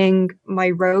designing my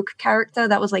rogue character,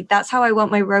 that was like, that's how I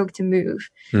want my rogue to move,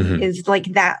 is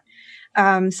like that.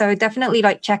 So definitely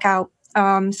like check out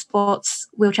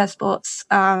wheelchair sports,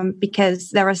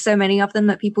 because there are so many of them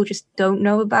that people just don't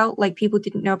know about. Like people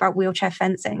didn't know about wheelchair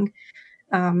fencing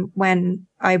when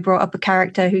I brought up a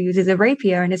character who uses a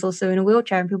rapier and is also in a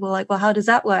wheelchair, and people were like, well, how does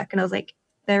that work? And I was like,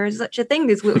 there is such a thing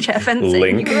as wheelchair fencing.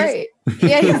 Link. Right.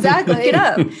 Yeah, exactly. Look it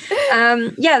up.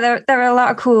 There are a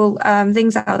lot of cool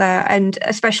things out there, and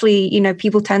especially, you know,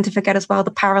 people tend to forget as well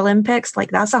the Paralympics.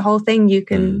 Like that's a whole thing you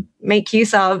can make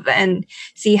use of and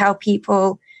see how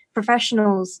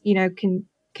professionals, you know, can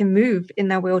move in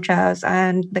their wheelchairs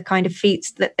and the kind of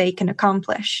feats that they can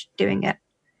accomplish doing it.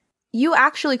 You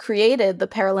actually created the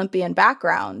Paralympian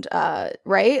background,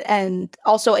 right? And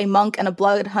also a monk and a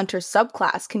blood hunter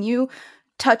subclass. Can you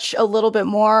touch a little bit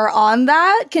more on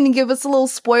that? Can you give us a little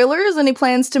spoilers? Any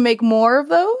plans to make more of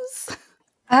those?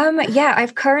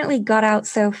 I've currently got out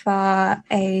so far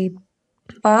a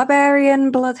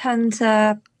barbarian blood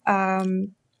hunter.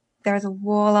 There's a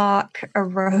warlock, a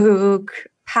rogue,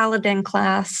 paladin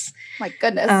class. My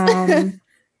goodness.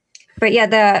 But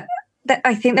yeah,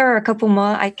 I think there are a couple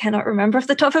more. I cannot remember off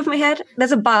the top of my head.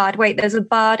 There's a bard. There's a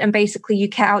bard, and basically you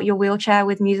cut out your wheelchair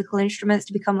with musical instruments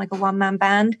to become like a one-man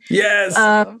band. Yes,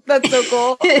 that's so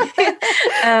cool.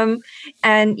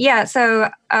 And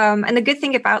the good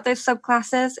thing about those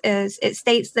subclasses is it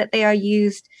states that they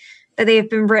have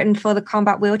been written for the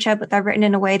combat wheelchair, but they're written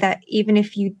in a way that even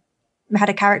if you had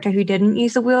a character who didn't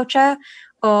use a wheelchair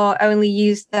or only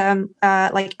used them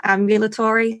like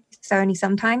ambulatory, so only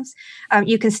sometimes,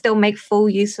 you can still make full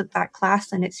use of that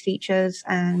class and its features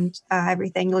and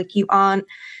everything. Like you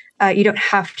don't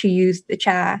have to use the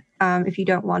chair if you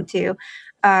don't want to.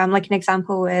 Like an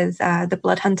example is the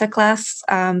Blood Hunter class.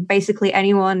 Basically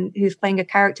anyone who's playing a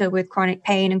character with chronic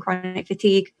pain and chronic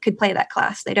fatigue could play that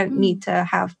class. They don't need to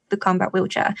have the combat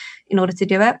wheelchair in order to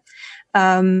do it.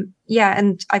 And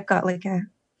I've got like a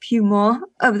few more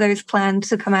of those planned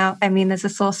to come out. I mean, there's a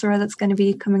sorcerer that's going to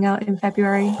be coming out in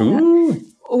February.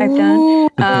 I've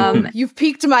done. You've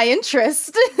piqued my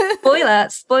interest.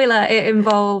 Spoiler, it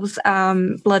involves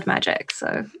blood magic,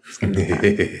 so it's gonna be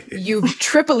fun. You've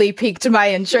triply piqued my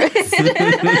interest.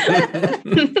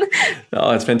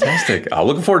 Oh, that's fantastic.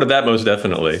 Looking forward to that, most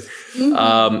definitely.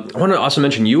 I want to also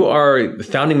mention you are the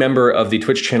founding member of the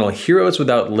Twitch channel Heroes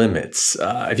Without Limits.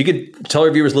 If you could tell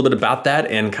our viewers a little bit about that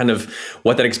and kind of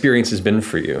what that experience has been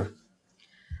for you.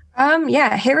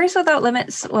 Heroes Without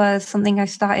Limits was something I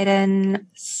started in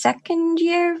second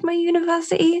year of my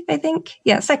university, I think.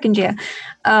 Yeah, second year.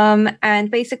 And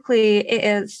basically it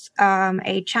is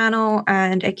a channel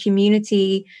and a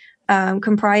community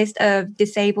comprised of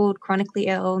disabled, chronically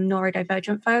ill,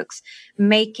 neurodivergent folks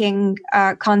making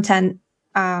content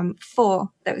for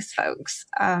those folks.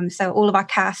 So all of our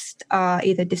cast are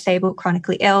either disabled,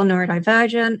 chronically ill,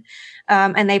 neurodivergent,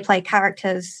 and they play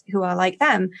characters who are like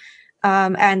them.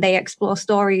 And they explore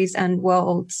stories and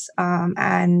worlds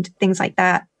and things like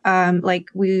that. Like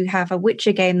we have a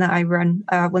Witcher game that I run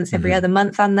once every other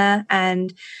month on there,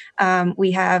 and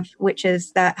we have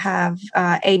witches that have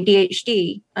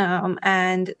ADHD,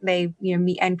 and they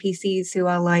meet NPCs who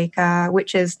are like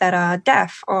witches that are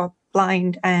deaf or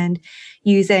blind, and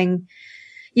using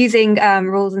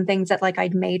rules and things that like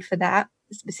I'd made for that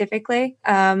specifically.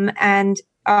 And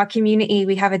our community,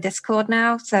 we have a Discord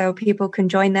now, so people can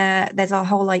join there. There's a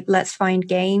whole like Let's Find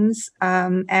Games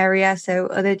area, so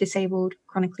other disabled,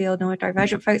 chronically ill,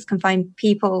 neurodivergent folks can find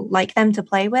people like them to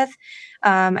play with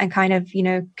and kind of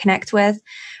connect with.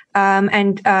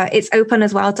 And it's open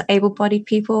as well to able-bodied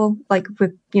people, like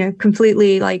with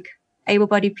completely like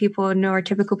able-bodied people,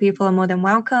 neurotypical people are more than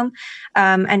welcome.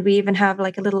 And we even have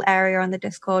like a little area on the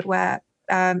Discord where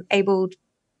able-bodied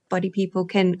people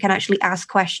can actually ask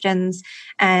questions,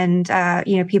 and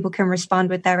people can respond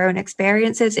with their own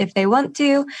experiences if they want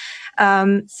to.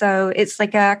 So it's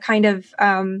like a kind of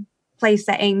place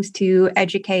that aims to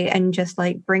educate and just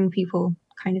like bring people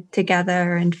kind of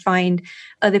together and find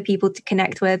other people to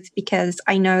connect with, because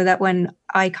I know that when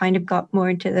I kind of got more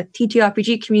into the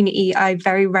TTRPG community, I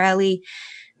very rarely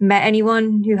met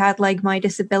anyone who had like my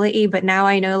disability, but now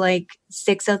I know like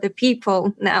 6 other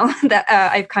people now that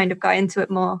I've kind of got into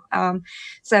it more.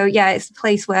 So yeah, it's a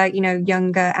place where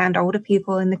younger and older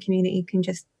people in the community can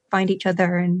just find each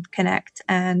other and connect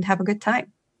and have a good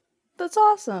time. That's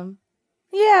awesome.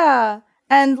 Yeah.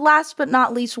 And last but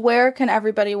not least, where can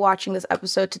everybody watching this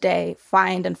episode today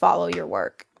find and follow your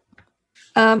work?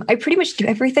 I pretty much do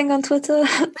everything on Twitter.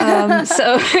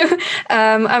 So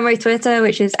on my Twitter,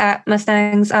 which is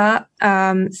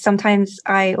 @MustangsArt. Sometimes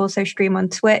I also stream on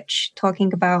Twitch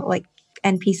talking about like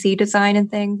NPC design and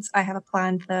things. I have a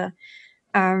plan for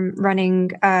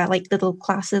running like little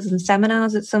classes and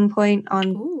seminars at some point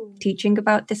on teaching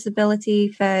about disability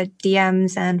for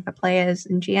DMs and for players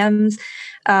and GMs.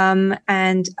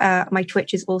 And my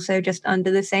Twitch is also just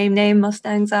under the same name,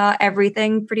 Mustangs Art.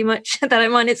 Everything pretty much that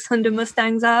I'm on, it's under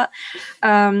Mustangs Art.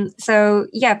 So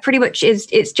yeah, pretty much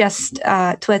it's just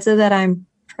Twitter that I'm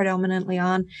predominantly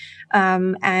on.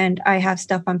 And I have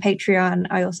stuff on Patreon.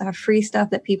 I also have free stuff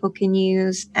that people can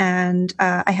use. And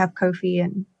I have Ko-fi,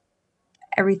 and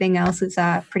everything else is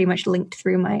pretty much linked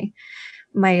through my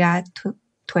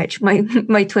Twitch,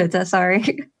 my Twitter,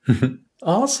 sorry.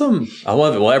 Awesome. I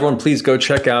love it. Well, everyone, please go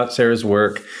check out Sarah's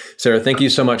work. Sarah, thank you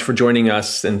so much for joining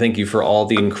us, and thank you for all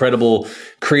the incredible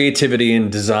creativity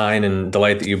and design and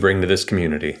delight that you bring to this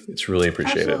community. It's really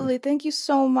appreciated. Absolutely. Thank you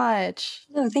so much.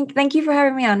 No, thank you for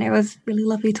having me on. It was really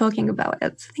lovely talking about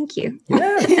it. Thank you.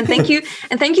 Yeah. and thank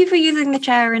you for using the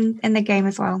chair in the game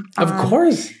as well. Of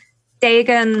course.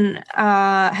 Dagon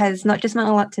has not just meant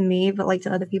a lot to me, but like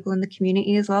to other people in the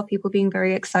community as well. People being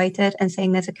very excited and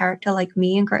saying there's a character like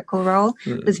me in Critical Role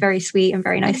was very sweet and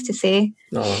very nice to see.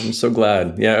 Oh, I'm so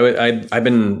glad. Yeah, I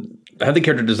had the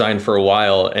character design for a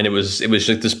while, and it was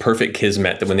just this perfect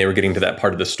kismet that when they were getting to that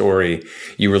part of the story,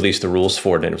 you released the rules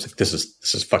for it, and it was like, this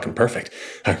is fucking perfect.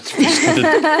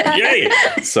 Yay!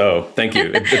 So thank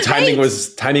you.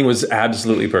 The timing was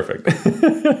absolutely perfect.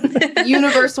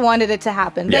 Universe wanted it to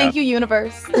happen. Yeah. Thank you,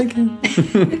 universe. Thank you.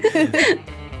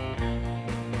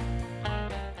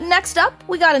 Next up,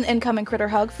 we got an incoming critter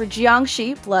hug for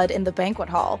Jiangshi, Blood in the Banquet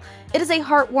Hall. It is a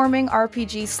heartwarming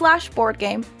RPG/board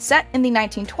game set in the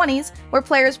 1920s where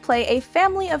players play a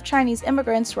family of Chinese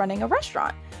immigrants running a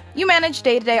restaurant. You manage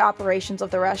day-to-day operations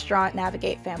of the restaurant,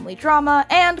 navigate family drama,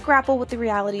 and grapple with the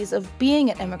realities of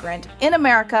being an immigrant in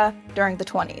America during the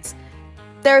 20s.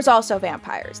 There's also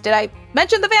vampires. Did I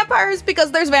mention the vampires? Because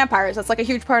there's vampires. That's like a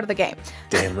huge part of the game.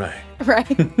 Damn right.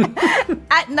 Right.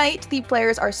 At night, the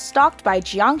players are stalked by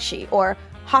Jiangshi, or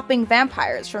hopping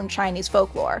vampires from Chinese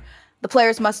folklore. The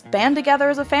players must band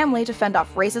together as a family to fend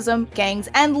off racism, gangs,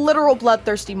 and literal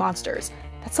bloodthirsty monsters.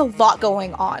 That's a lot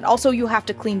going on. Also, you have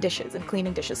to clean dishes, and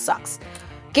cleaning dishes sucks.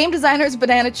 Game designers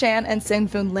Banana Chan and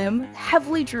Sen-Foong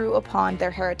heavily drew upon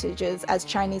their heritages as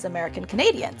Chinese American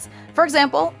Canadians. For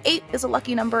example, 8 is a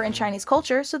lucky number in Chinese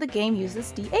culture, so the game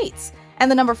uses D8s.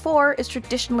 And the number 4 is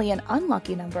traditionally an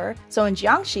unlucky number, so in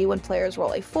Jiangshi, when players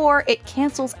roll a 4, it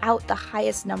cancels out the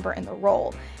highest number in the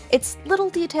roll. It's little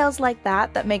details like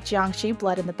that that make Jiangshi,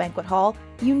 Blood in the Banquet Hall,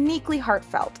 uniquely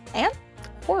heartfelt and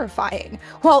horrifying,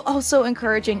 while also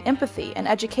encouraging empathy and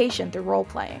education through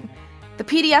role-playing. The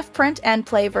PDF print and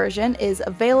play version is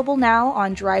available now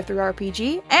on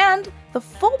DriveThruRPG, and the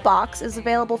full box is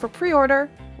available for pre-order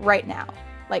right now.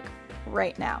 Like,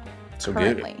 right now. So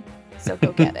currently. Get it. So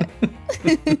go get it.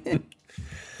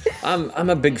 I'm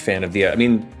a big fan of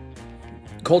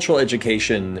cultural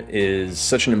education is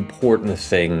such an important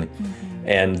thing,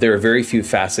 and there are very few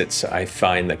facets I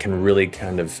find that can really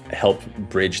kind of help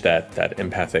bridge that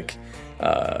empathic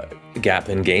gap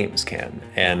in games can.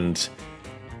 And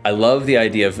I love the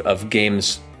idea of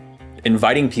games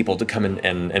inviting people to come in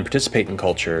and participate in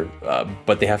culture,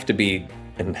 but they have to be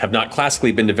and have not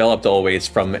classically been developed always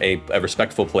from a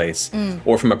respectful place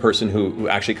or from a person who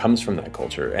actually comes from that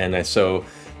culture. And so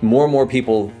more and more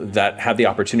people that have the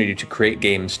opportunity to create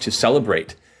games to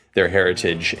celebrate their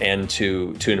heritage and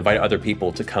to invite other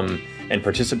people to come and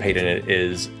participate in it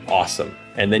is awesome.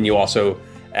 And then you also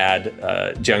add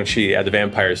Jiangshi, add the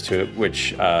vampires to it,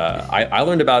 which I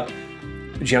learned about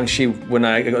Jiangshi when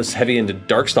I was heavy into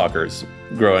Darkstalkers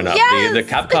growing up, yes! the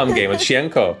Capcom game with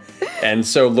Xianko. And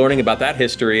so learning about that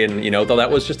history, and though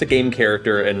that was just a game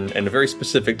character and a very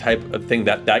specific type of thing,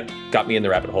 that got me in the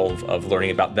rabbit hole of learning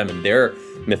about them and their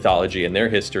mythology and their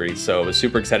history. So I was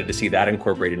super excited to see that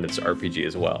incorporated into this RPG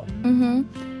as well.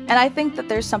 And I think that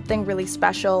there's something really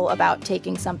special about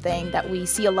taking something that we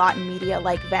see a lot in media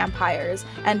like vampires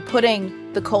and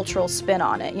putting the cultural spin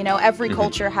on it. Every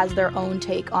culture has their own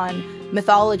take on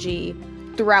mythology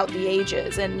throughout the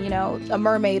ages. And, a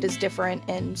mermaid is different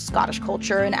in Scottish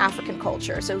culture and African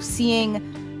culture. So seeing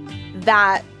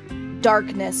that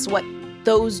darkness, what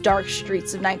those dark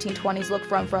streets of 1920s look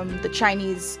from the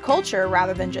Chinese culture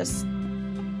rather than just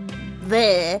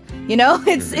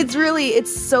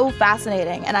it's so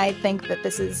fascinating. And I think that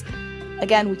this is,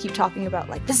 again, we keep talking about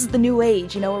this is the new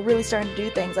age, we're really starting to do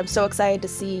things. I'm so excited to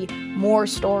see more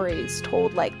stories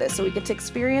told like this, so we get to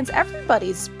experience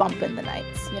everybody's bump in the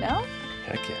nights,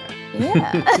 Heck yeah.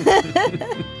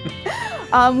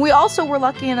 Yeah. We also were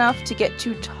lucky enough to get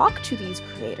to talk to these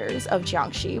creators of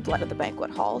Jiangshi, Blood of the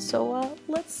Banquet Hall, so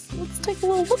let's take a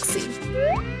little look-see.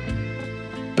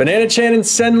 Banana Chan and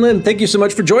Sen Lim, thank you so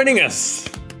much for joining us.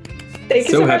 Thank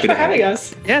you so much for having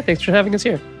us. Yeah, thanks for having us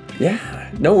here.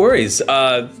 Yeah, no worries.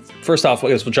 First off, I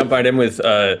guess we'll jump right in with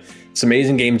this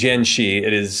amazing game, Jiangshi.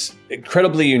 It is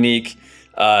incredibly unique.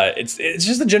 It's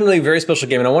just a generally very special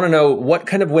game, and I want to know what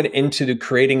kind of went into the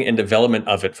creating and development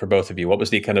of it for both of you. What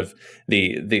was the kind of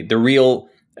the real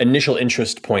initial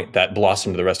interest point that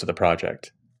blossomed the rest of the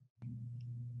project?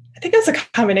 I think it's a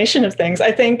combination of things.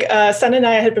 I think Sen and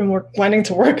I had been wanting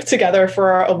to work together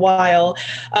for a while.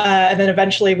 And then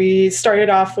eventually we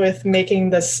started off with making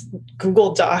this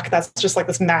Google Doc that's just like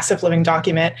this massive living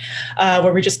document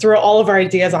where we just threw all of our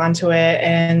ideas onto it.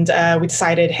 And we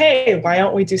decided, hey, why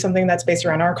don't we do something that's based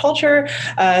around our culture,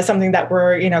 something that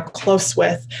we're close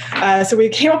with. So we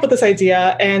came up with this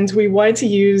idea, and we wanted to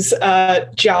use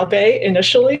Jiaobei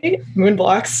initially, moon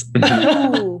blocks.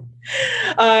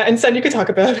 And Sen, you could talk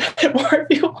about it more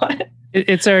if you want.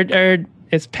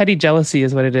 It's petty jealousy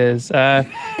is what it is.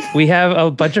 We have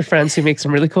a bunch of friends who make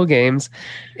some really cool games,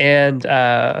 and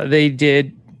they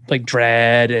did like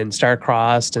Dread and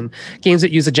Star-Crossed and games that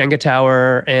use a Jenga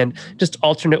tower and just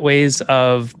alternate ways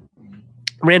of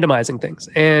randomizing things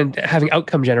and having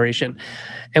outcome generation.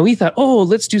 And we thought, oh,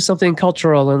 let's do something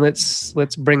cultural and let's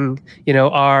bring,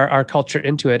 our culture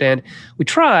into it. And we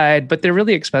tried, but they're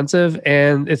really expensive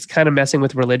and it's kind of messing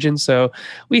with religion. So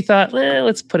we thought,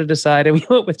 let's put it aside, and we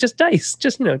went with just dice,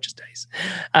 just dice.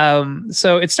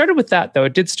 So it started with that, though.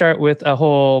 It did start with a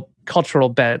whole cultural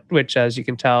bent, which, as you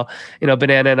can tell,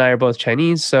 Banana and I are both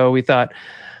Chinese. So we thought,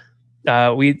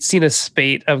 we'd seen a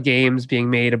spate of games being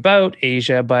made about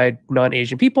Asia by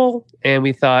non-Asian people, and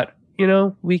we thought,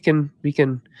 we can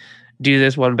do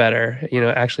this one better.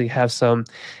 Actually have some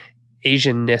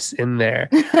Asianness in there.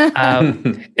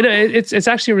 It's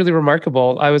actually really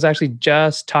remarkable. I was actually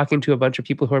just talking to a bunch of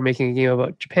people who are making a game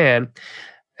about Japan,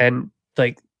 and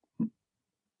like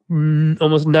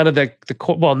almost none of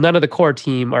the core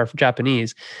team are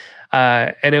Japanese,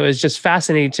 and it was just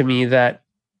fascinating to me that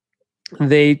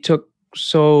they took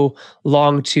so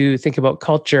long to think about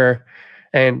culture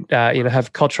and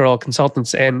have cultural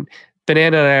consultants. And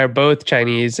Banana and I are both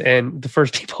Chinese, and the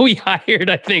first people we hired,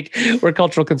 I think, were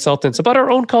cultural consultants about our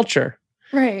own culture,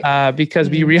 right? Because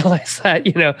we realized that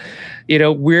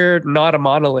we're not a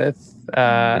monolith.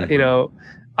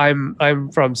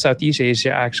 I'm from Southeast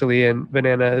Asia actually, and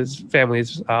Banana's family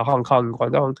is Hong Kong and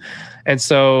Guangdong, and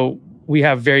so we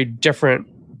have very different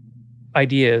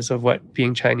ideas of what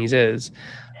being Chinese is,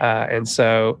 and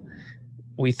so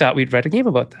we thought we'd write a game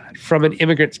about that from an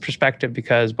immigrant's perspective,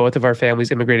 because both of our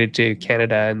families immigrated to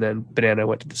Canada and then Banana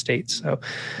went to the States. So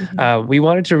we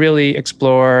wanted to really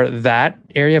explore that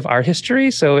area of our history.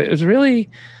 So it was really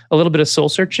a little bit of soul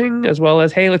searching, as well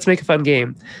as, hey, let's make a fun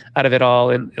game out of it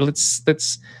all. And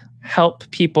let's help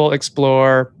people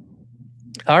explore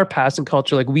our past and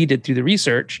culture like we did through the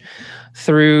research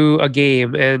through a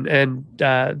game. And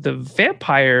the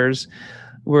vampires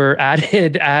were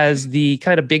added as the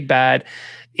kind of big bad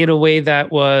in a way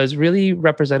that was really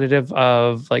representative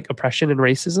of like oppression and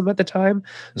racism at the time.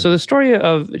 So the story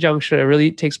of Jiangshi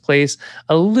really takes place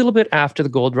a little bit after the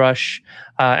gold rush,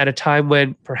 at a time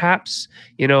when perhaps,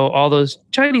 all those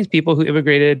Chinese people who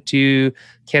immigrated to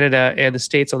Canada and the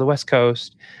States on the West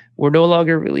Coast were no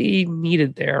longer really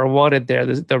needed there or wanted there.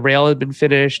 The rail had been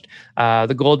finished.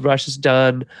 The gold rush is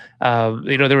done.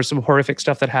 There was some horrific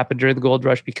stuff that happened during the gold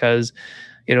rush because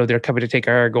they're coming to take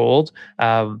our gold.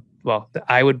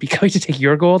 I would be coming to take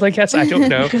your gold, I guess. I don't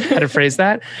know how to phrase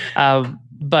that.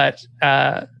 But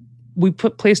we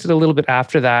placed it a little bit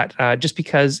after that, just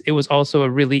because it was also a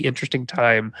really interesting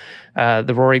time.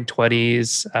 The Roaring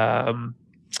 20s,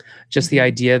 just the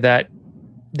idea that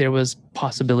there was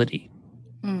possibility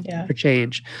for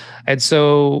change. And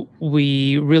so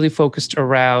we really focused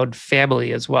around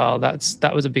family as well.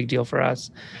 That was a big deal for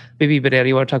us. Maybe, Banana,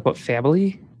 you want to talk about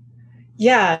family?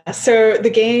 Yeah. So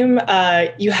the game,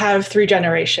 you have 3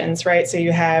 generations, right? So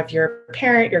you have your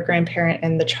parent, your grandparent,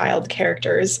 and the child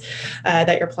characters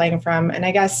that you're playing from. And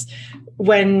I guess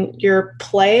when you're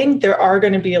playing, there are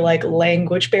going to be like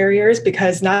language barriers,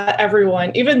 because not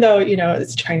everyone, even though,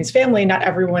 it's a Chinese family, not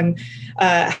everyone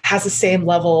has the same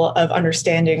level of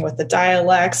understanding with the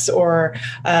dialects or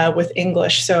with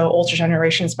English. So older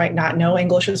generations might not know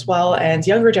English as well, and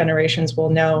younger generations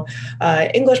will know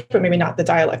English, but maybe not the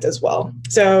dialect as well.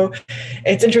 So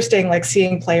it's interesting, like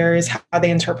seeing players, how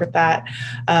they interpret that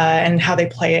and how they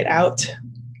play it out.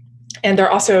 And there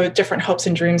are also different hopes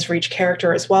and dreams for each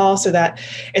character as well, so that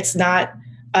it's not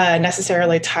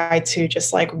necessarily tied to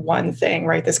just like one thing,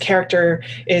 right? This character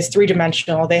is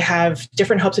three-dimensional. They have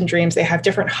different hopes and dreams. They have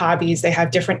different hobbies. They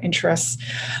have different interests,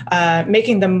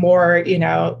 making them more,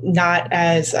 not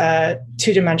as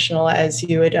two-dimensional as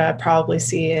you would probably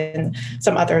see in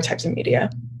some other types of media.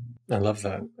 I love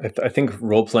that. I think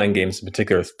role-playing games in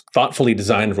particular, thoughtfully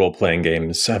designed role-playing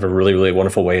games, have a really, really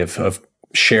wonderful way of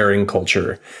sharing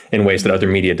culture in ways that other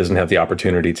media doesn't have the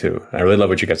opportunity to. I really love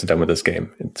what you guys have done with this game.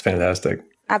 It's fantastic.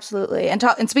 Absolutely. And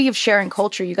speaking of sharing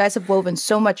culture, you guys have woven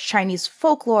so much Chinese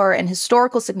folklore and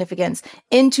historical significance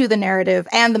into the narrative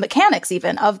and the mechanics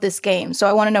even of this game. So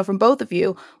I want to know from both of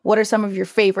you, what are some of your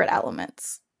favorite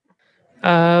elements?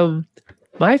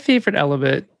 My favorite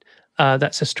element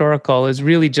that's historical is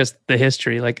really just the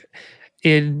history. Like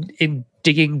in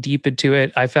digging deep into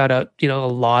it, I found out, a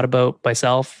lot about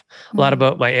myself, a lot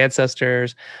about my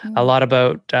ancestors, a lot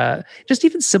about just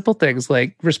even simple things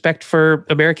like respect for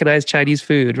Americanized Chinese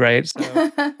food, right?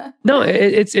 So, no,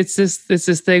 it's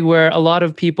this thing where a lot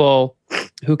of people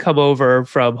who come over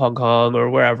from Hong Kong or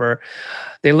wherever,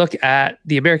 they look at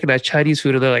the Americanized Chinese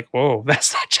food and they're like, "Whoa,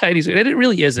 that's not Chinese food," and it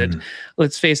really isn't.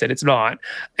 Let's face it, it's not.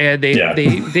 And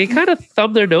they kind of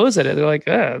thumb their nose at it. They're like,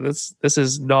 "This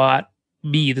is not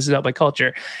me. This is not my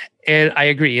culture." And I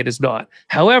agree, it is not.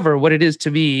 However, what it is to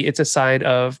me, it's a sign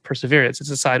of perseverance. It's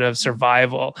a sign of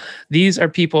survival. These are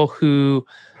people who,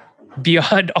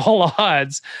 beyond all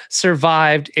odds,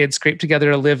 survived and scraped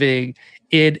together a living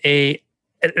in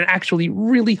an actually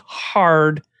really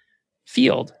hard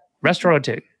field. Restaurant,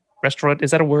 is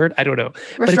that a word? I don't know.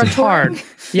 But it's hard.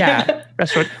 Yeah.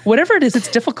 Restaurant. Whatever it is, it's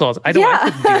difficult. I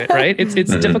couldn't do it, right? It's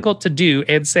difficult to do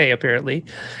and say, apparently.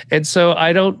 And so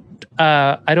I don't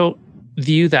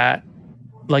view that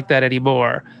like that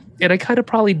anymore. And I kind of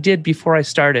probably did before I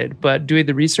started, but doing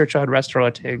the research on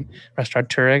restauranting,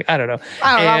 I don't know.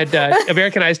 And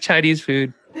Americanized Chinese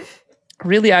food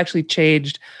really actually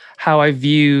changed how I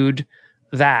viewed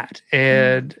that.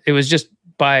 And it was just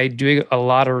by doing a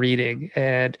lot of reading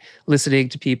and listening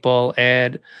to people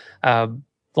and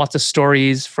lots of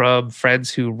stories from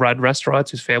friends who run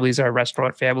restaurants, whose families are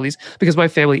restaurant families, because my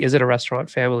family isn't a restaurant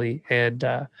family. And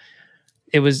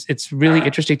it's really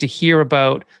interesting to hear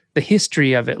about the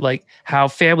history of it, like how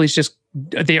families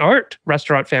they aren't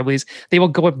restaurant families. They will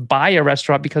go and buy a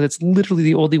restaurant because it's literally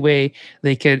the only way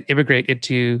they can immigrate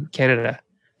into Canada.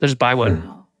 They'll just buy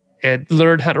one and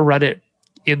learn how to run it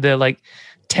in the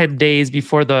 10 days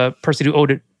before the person who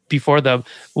owned it before them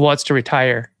wants to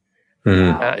retire.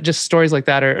 Just stories like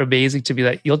that are amazing to me,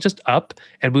 that you'll just up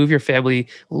and move your family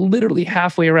literally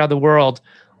halfway around the world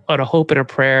on a hope and a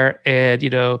prayer and,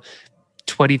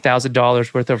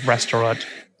 $20,000 worth of restaurant.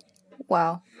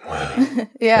 Wow.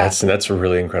 Yeah. That's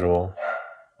really incredible.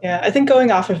 Yeah. I think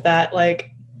going off of that,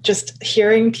 just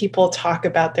hearing people talk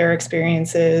about their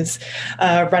experiences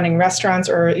running restaurants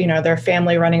or, their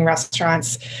family running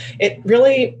restaurants, it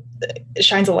really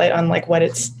shines a light on what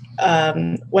it's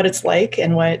like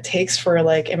and what it takes for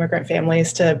immigrant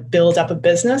families to build up a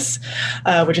business,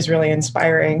 which is really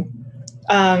inspiring.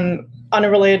 On a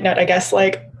related note, I guess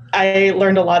I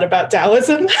learned a lot about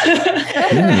Taoism,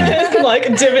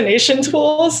 divination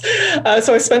tools.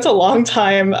 So I spent a long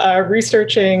time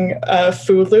researching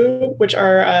Fulu, which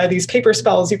are these paper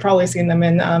spells. You've probably seen them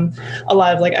in a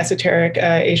lot of esoteric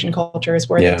Asian cultures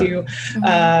where they do,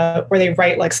 where they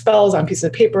write spells on pieces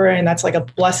of paper, and that's a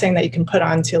blessing that you can put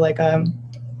onto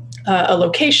a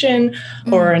location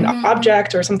or an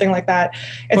object or something like that.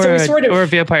 And or a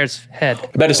vampire's head. I'm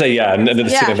about to say, the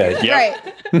stick of head. Yeah. Right.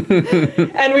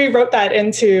 And we wrote that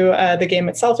into the game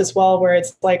itself as well, where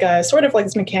it's sort of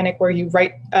this mechanic where you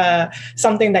write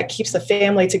something that keeps the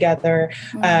family together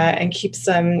and keeps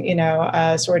them,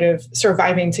 sort of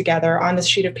surviving together on this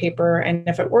sheet of paper. And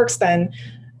if it works, then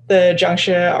the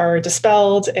Jiangshi are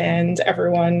dispelled and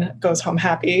everyone goes home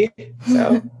happy.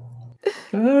 So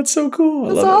that's so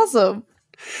cool. That's awesome.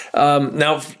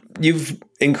 Now, you've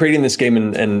in creating this game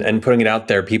and putting it out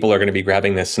there, people are going to be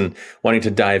grabbing this and wanting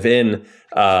to dive in,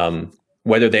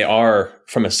 whether they are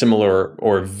from a similar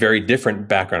or very different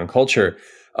background and culture.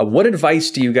 What advice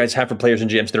do you guys have for players and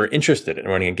GMs that are interested in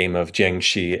running a game of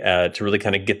Jiangshi to really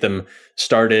kind of get them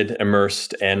started,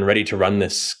 immersed, and ready to run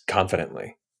this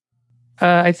confidently?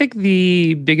 I think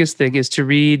the biggest thing is to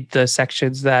read the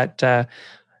sections that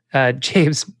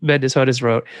James Mendes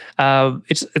wrote.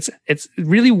 It's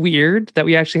really weird that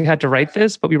we actually had to write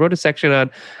this, but we wrote a section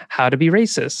on how to be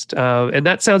racist. And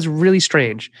that sounds really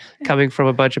strange coming from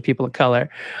a bunch of people of color,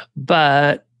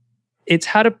 but it's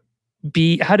how to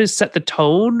set the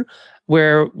tone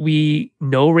where we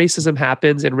know racism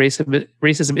happens and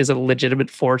racism is a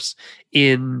legitimate force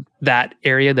in that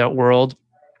area, in that world.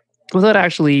 without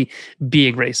actually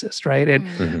being racist, right?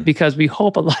 And because we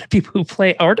hope a lot of people who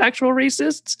play aren't actual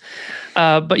racists,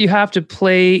 but you have to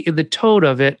play in the tone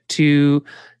of it to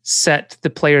set the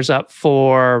players up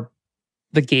for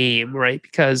the game, right?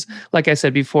 Because, like I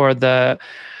said before,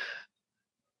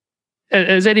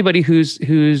 as anybody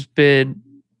who's been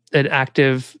an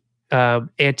active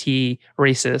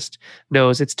anti-racist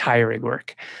knows, it's tiring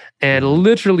work. And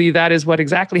literally that is what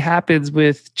exactly happens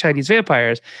with Chinese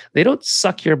vampires. They don't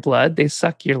suck your blood, they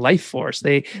suck your life force.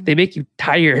 They make you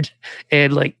tired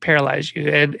and like paralyze you.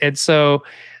 And so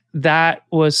that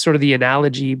was sort of the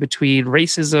analogy between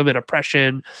racism and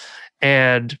oppression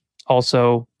and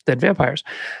also then vampires.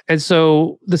 And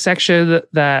so the section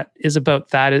that is about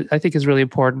that, I think, is really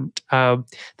important. The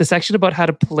section about how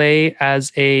to play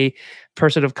as a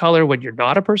person of color when you're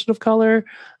not a person of color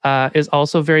is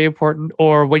also very important,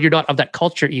 or when you're not of that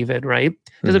culture even, right?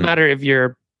 Doesn't matter if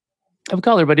you're of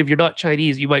color, but if you're not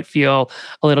Chinese, you might feel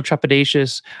a little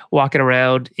trepidatious walking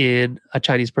around in a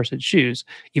Chinese person's shoes,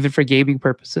 even for gaming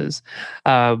purposes.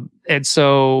 And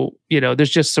so,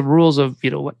 there's just some rules of,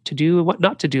 what to do and what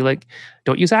not to do. Like,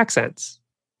 don't use accents,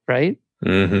 right?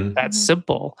 That's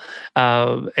simple.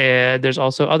 And there's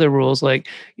also other rules like,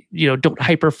 don't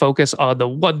hyper focus on the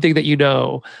one thing that you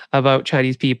know about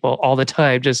Chinese people all the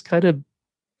time. Just kind of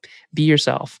be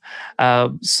yourself.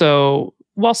 So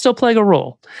while still playing a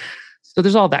role. So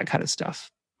there's all that kind of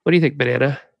stuff. What do you think,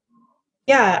 Banana?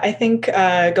 Yeah, I think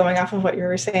going off of what you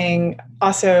were saying,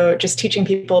 also just teaching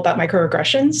people about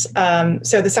microaggressions.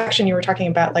 So the section you were talking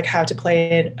about, like how to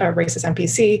play a racist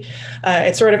NPC,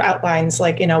 it sort of outlines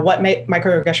like, what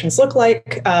microaggressions look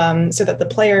like so that the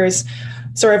players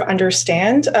sort of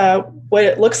understand what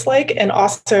it looks like. And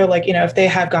also like, if they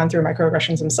have gone through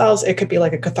microaggressions themselves, it could be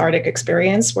like a cathartic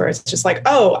experience where it's just like,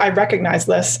 oh, I recognize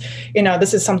this,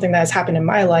 this is something that has happened in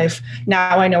my life.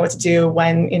 Now I know what to do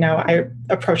when, I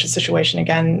approach a situation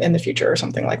again in the future or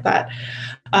something like that.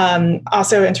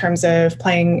 Also in terms of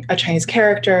playing a Chinese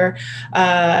character,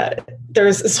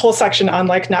 there's this whole section on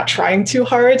like not trying too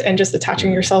hard and just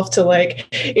attaching yourself to like,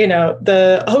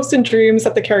 the hopes and dreams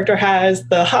that the character has,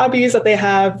 the hobbies that they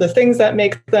have, the things that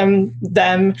make them,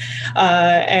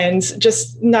 and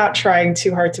just not trying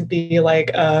too hard to be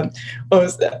like, I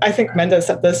think Menda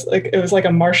said this, like it was like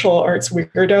a martial arts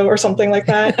weirdo or something like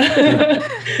that.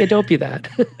 Yeah, don't be that.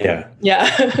 Yeah.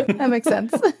 That makes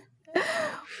sense.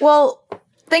 Well,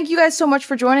 thank you guys so much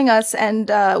for joining us. And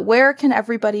where can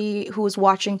everybody who is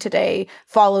watching today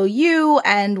follow you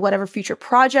and whatever future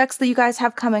projects that you guys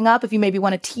have coming up? If you maybe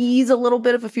want to tease a little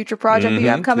bit of a future project that you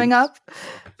have coming up.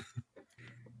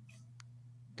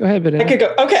 Go ahead, Banana. I could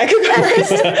go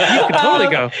first. You can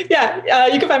totally go. Yeah,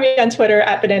 you can find me on Twitter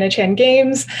at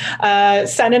BananaChanGames.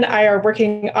 Sen and I are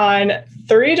working on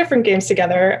 3 different games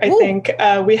together. I think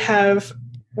we have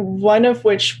one of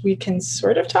which we can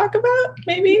sort of talk about,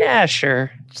 maybe? Yeah, sure.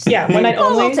 Yeah, One Night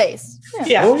Only. Taste.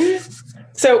 Yeah. Oh, yeah.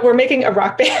 So we're making a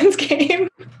rock band game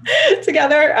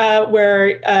together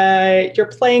where you're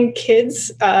playing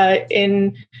kids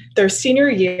in their senior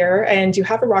year and you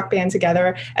have a rock band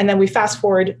together. And then we fast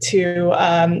forward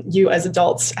to you as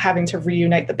adults having to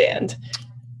reunite the band.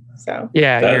 So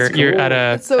yeah, you're at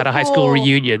a high school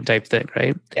reunion type thing,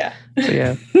 right? Yeah. So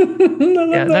yeah.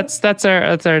 Yeah, that's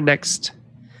our next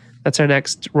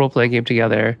role playing game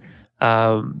together.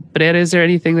 Banana, is there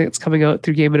anything that's coming out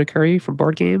through Game and a Curry from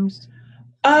board games?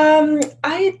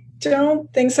 I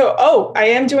don't think so. Oh, I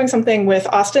am doing something with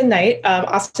Austin Knight.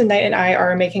 Austin Knight and I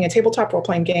are making a tabletop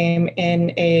role-playing game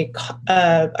in a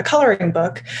coloring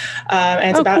book,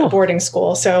 and it's about a boarding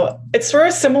school. So it's sort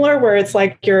of similar where it's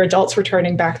like your adults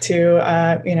returning back to,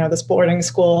 this boarding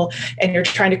school and you're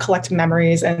trying to collect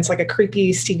memories, and it's like a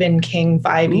creepy Stephen King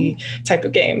vibey type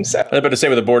of game. So I was about to say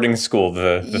with a boarding school,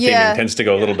 the theming tends to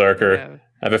go a little darker. Yeah.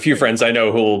 I have a few friends I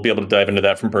know who will be able to dive into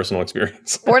that from personal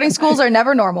experience. Boarding schools are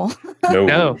never normal.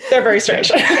 No. They're very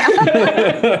strange. And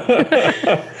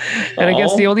I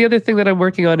guess the only other thing that I'm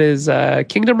working on is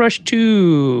Kingdom Rush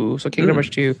 2. So Kingdom Rush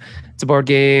 2, it's a board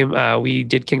game. We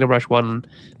did Kingdom Rush 1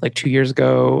 like 2 years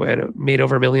ago and it made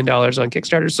over $1 million on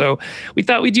Kickstarter. So we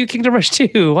thought we'd do Kingdom Rush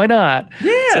 2. Why not?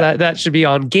 Yeah. So that should be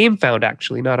on GameFound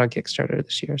actually, not on Kickstarter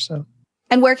this year. So.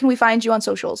 And where can we find you on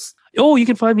socials? Oh, you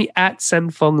can find me at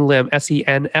Sen-Foong Lim,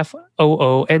 SenFoongLim.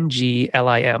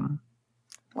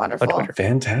 Wonderful.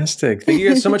 Fantastic. Thank you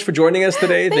guys so much for joining us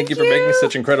today. Thank you for making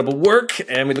such incredible work.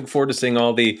 And we look forward to seeing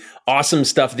all the awesome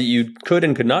stuff that you could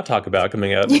and could not talk about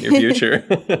coming out in your future.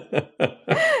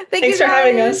 Thanks for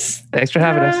having us. Thanks for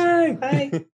having us.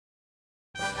 Bye.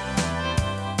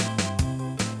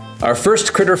 Our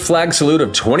first Critter Flag salute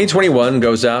of 2021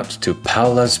 goes out to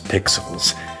Paola's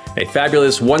Pixels. a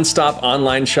fabulous one-stop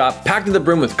online shop packed to the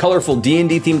brim with colorful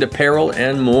D&D themed apparel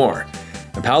and more.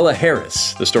 And Paola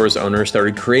Harris, the store's owner,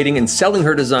 started creating and selling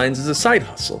her designs as a side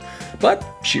hustle. But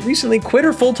she recently quit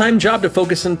her full-time job to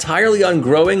focus entirely on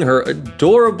growing her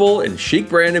adorable and chic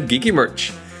brand of geeky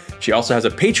merch. She also has a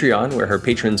Patreon where her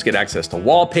patrons get access to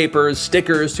wallpapers,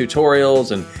 stickers,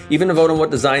 tutorials, and even a vote on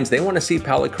what designs they want to see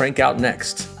Paola crank out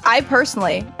next. I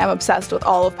personally am obsessed with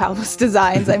all of Paola's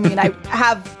designs. I mean, I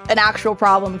have an actual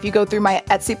problem. If you go through my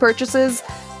Etsy purchases,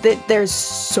 there's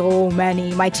so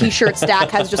many. My t-shirt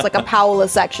stack has just like a Paola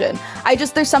section.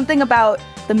 There's something about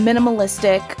the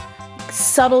minimalistic,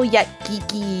 subtle yet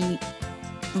geeky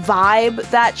vibe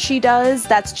that she does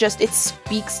that's just, it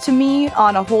speaks to me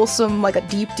on a wholesome, like a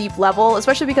deep level,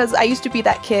 especially because I used to be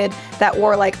that kid that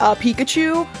wore like a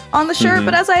Pikachu on the shirt,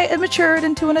 but as I matured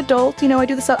into an adult, I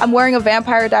do this. I'm wearing a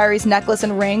Vampire Diaries necklace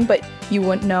and ring, but you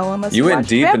wouldn't know unless you went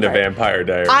deep into Vampire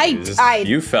Diaries.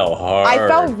 You fell hard. I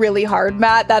fell really hard,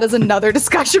 Matt. That is another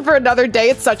discussion for another day.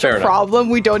 It's such a problem.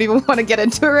 We don't even want to get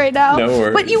into it right now. No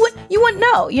worries. But you wouldn't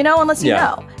know, unless you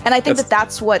know. And I think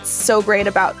that's what's so great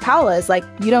about Paola is like,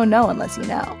 you don't know unless you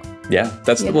know. Yeah,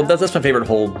 that's my favorite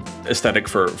whole aesthetic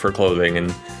for clothing,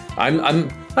 and I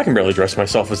can barely dress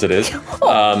myself as it is.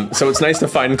 So it's nice to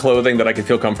find clothing that I can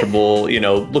feel comfortable,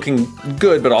 looking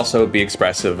good, but also be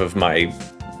expressive of my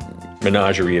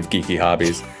menagerie of geeky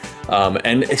hobbies.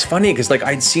 And it's funny because like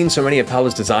I'd seen so many of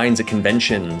Paola's designs at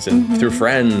conventions and through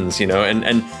friends,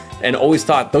 and always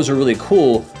thought those are really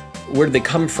cool. Where did they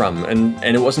come from? And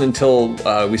it wasn't until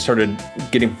we started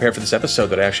getting prepared for this episode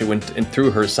that I actually went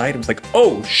through her site and was like,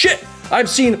 oh shit, I've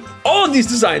seen all of these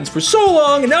designs for so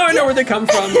long and now I know where they come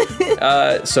from.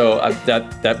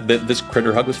 This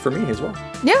critter hug was for me as well.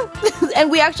 Yeah, and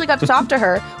we actually got to talk to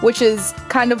her, which is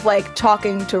kind of like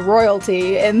talking to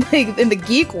royalty in the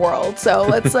geek world. So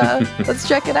let's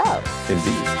check it out.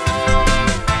 Indeed.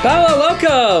 Paola,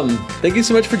 welcome. Thank you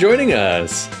so much for joining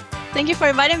us. Thank you for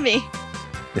inviting me.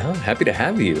 No, happy to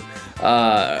have you.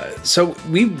 So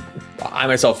I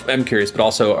myself am curious, but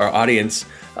also our audience,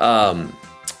 when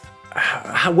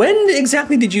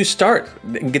exactly did you start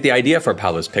and get the idea for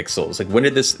Paola's Pixels? Like, when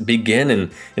did this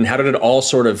begin and how did it all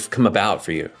sort of come about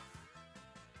for you?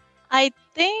 I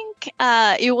think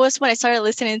it was when I started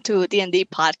listening to D&D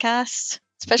podcasts,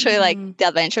 especially like the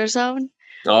Adventure Zone.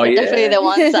 Oh, yeah. Definitely the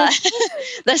ones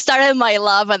that started my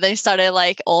love, and then started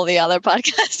like all the other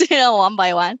podcasts, one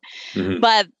by one.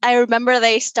 But I remember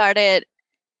they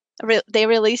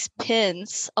released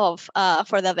pins of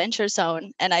for the Adventure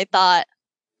Zone, and I thought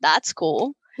that's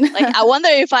cool. Like, I wonder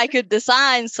if I could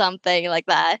design something like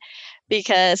that,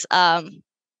 because I've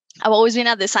always been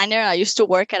a designer. I used to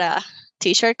work at a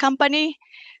t-shirt company.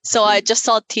 So I just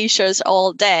saw t-shirts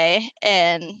all day,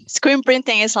 and screen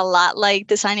printing is a lot like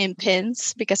designing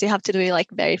pins because you have to do it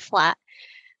like very flat.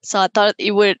 So I thought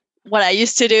what I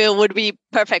used to do would be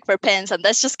perfect for pins, and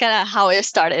that's just kind of how it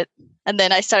started. And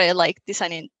then I started like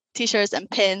designing t-shirts and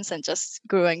pins and just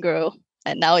grew and grew.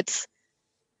 And now it's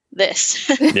this.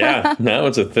 Yeah, now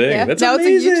it's a thing. Yeah, that's now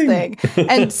amazing. It's a huge thing.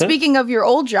 And speaking of your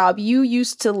old job, you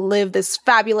used to live this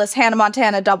fabulous Hannah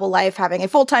Montana double life, having a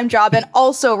full-time job and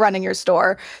also running your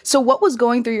store. So what was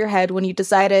going through your head when you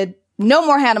decided, no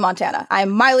more Hannah Montana, I'm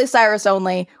Miley Cyrus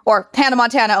only, or Hannah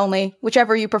Montana only,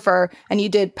 whichever you prefer, and you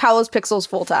did Paola's Pixels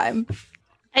full-time?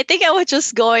 I think I was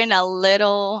just going a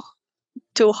little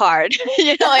too hard.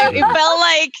 It felt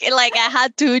like I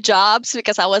had two jobs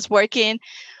because I was working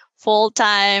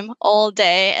full-time all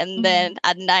day, and then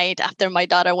at night after my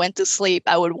daughter went to sleep,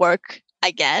 I would work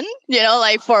again,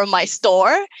 like for my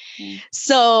store.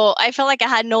 So I felt like I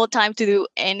had no time to do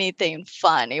anything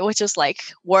fun. It was just like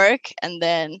work and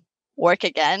then work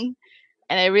again.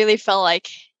 And I really felt like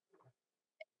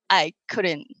I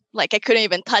couldn't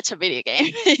even touch a video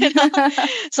game.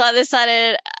 So I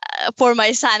decided for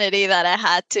my sanity that I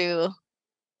had to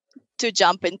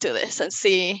jump into this and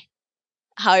see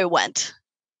how it went.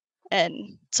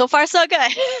 And so far, so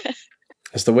good.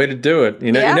 That's the way to do it.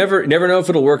 You never know if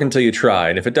it'll work until you try.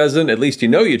 And if it doesn't, at least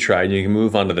you tried and you can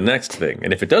move on to the next thing.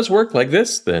 And if it does work like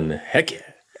this, then heck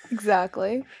yeah.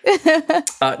 Exactly.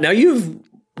 Now, you've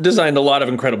designed a lot of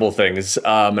incredible things.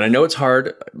 And I know it's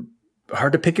hard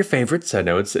to pick your favorites. I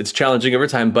know it's challenging over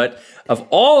time. But of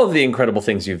all of the incredible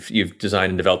things you've designed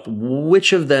and developed,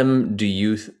 which of them do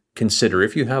you consider,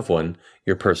 if you have one,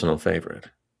 your personal favorite?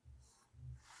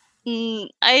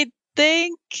 I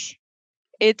think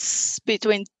it's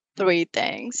between three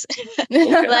things.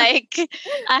 Like,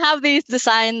 I have this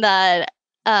design that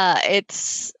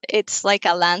it's like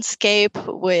a landscape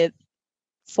with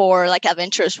 4 like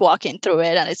adventurers walking through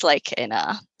it, and it's like in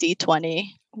a D20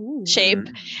 shape,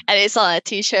 and it's on a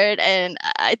t-shirt, and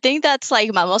I think that's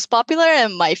like my most popular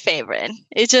and my favorite.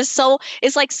 It's just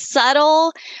it's like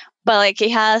subtle, but like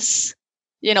it has,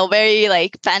 you know, very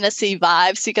like fantasy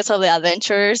vibes because of the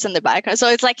adventures and the background. So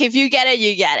it's like, if you get it,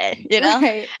 you get it, you know?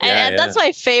 Right. And that's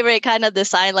my favorite kind of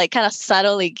design, like kind of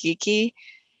subtly geeky.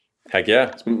 Heck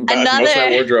yeah. It's most of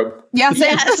my wardrobe.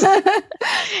 Yes.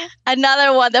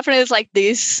 Another one definitely is like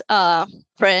this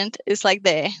print. It's like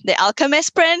the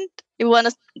alchemist print. It was one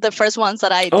of the first ones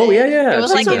that I did. Oh, yeah. It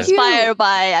was like inspired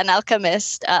by an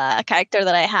alchemist character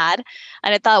that I had.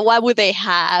 And I thought, what would they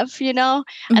have, you know?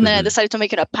 And then I decided to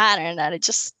make it a pattern. And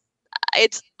it's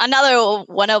another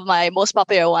one of my most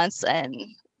popular ones and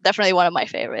definitely one of my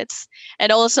favorites.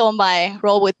 And also my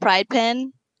Roll with Pride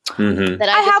pin. That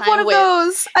I have one of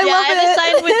those. I love it.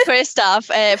 I designed with Christoph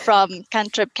from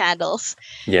Cantrip Candles.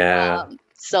 Yeah.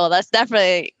 So that's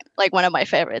definitely like one of my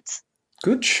favorites.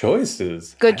 Good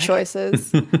choices. Good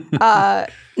choices.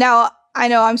 Now, I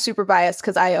know I'm super biased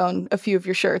because I own a few of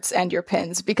your shirts and your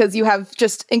pins because you have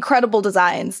just incredible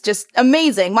designs, just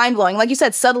amazing, mind-blowing. Like you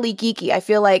said, subtly geeky. I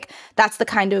feel like that's the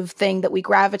kind of thing that we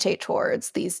gravitate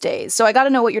towards these days. So I got to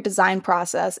know what your design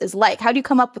process is like. How do you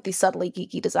come up with these subtly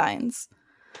geeky designs?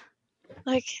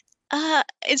 Like,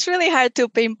 it's really hard to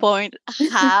pinpoint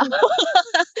how.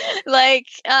 Like,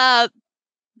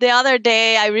 the other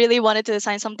day, I really wanted to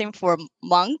design something for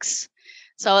monks.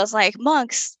 So I was like,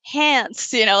 monks,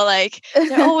 hands, you know, like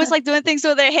they're always like doing things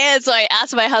with their hands. So I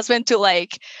asked my husband to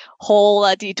like hold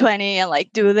a D20 and like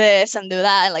do this and do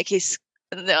that. And like he's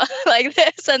like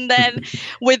this. And then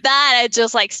with that, I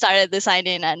just like started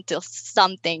designing until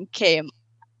something came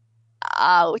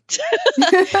out.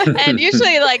 And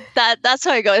usually like that's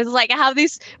how it goes. It's like I have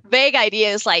these vague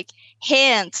ideas like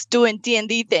hands doing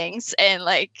D&D things, and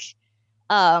like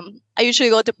I usually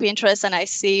go to Pinterest and I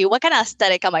see what kind of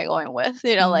aesthetic am I going with,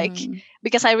 you know, like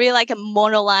because I really like a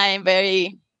monoline,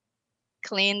 very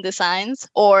clean designs,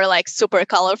 or like super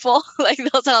colorful. Like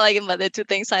those are like the two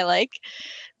things I like.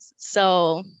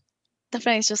 So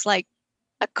definitely it's just like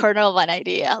a kernel of an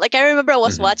idea. Like I remember I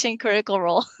was watching Critical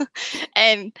Role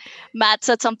and Matt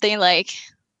said something like,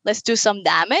 let's do some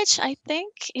damage. I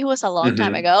think it was a long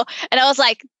time ago. And I was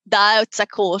like, that's a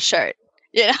cool shirt.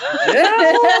 You know? Yeah,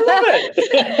 I love it.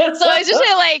 So it's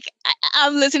usually like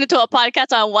I'm listening to a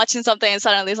podcast or I'm watching something and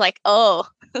suddenly it's like, oh,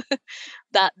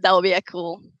 that would be a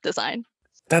cool design.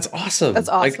 That's awesome. That's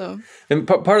awesome. And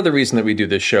part of the reason that we do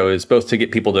this show is both to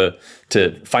get people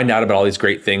to find out about all these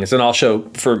great things, and also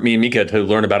for me and Mica to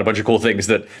learn about a bunch of cool things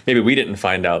that maybe we didn't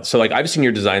find out. So like I've seen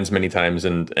your designs many times,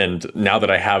 and now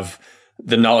that I have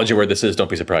the knowledge of where this is, don't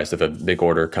be surprised if a big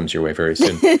order comes your way very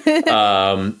soon.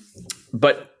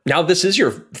 But now this is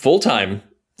your full-time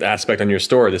aspect on your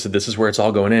store. This is where it's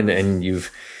all going in, and you're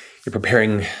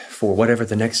preparing for whatever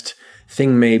the next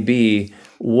thing may be.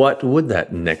 What would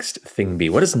that next thing be?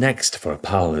 What is next for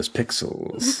Paola's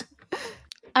Pixels?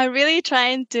 I'm really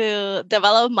trying to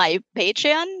develop my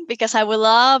Patreon because I would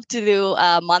love to do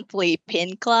a monthly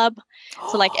pin club.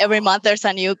 So like every month there's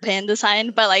a new pin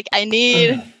design, but like I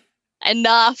need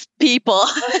enough people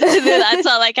to do that.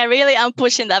 So like I'm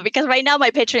pushing that because right now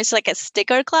my Patreon is like a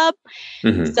sticker club.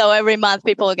 So every month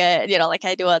people get, you know, like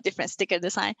I do a different sticker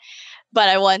design, but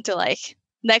I want to like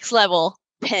next level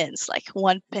pins, like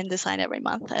one pin design every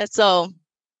month. So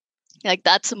like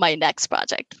that's my next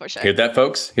project for sure. Hear that,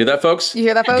 folks? Hear that, folks? You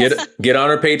hear that, folks? Get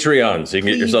on our Patreon so you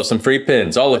can get yourself some free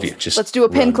pins. All of you. Let's do a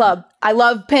pin club. I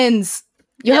love pins.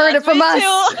 You heard it from us.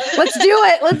 Let's do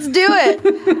it. Let's do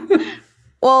it.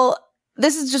 Well,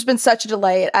 this has just been such a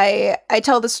delight. I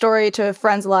tell this story to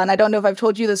friends a lot, and I don't know if I've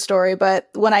told you this story, but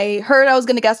when I heard I was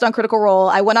going to guest on Critical Role,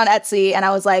 I went on Etsy and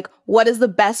I was like, what is the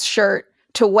best shirt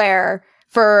to wear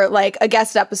for like a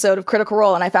guest episode of Critical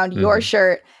Role? And I found your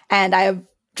shirt, and I have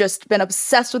just been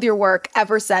obsessed with your work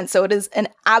ever since. So it is an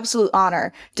absolute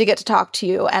honor to get to talk to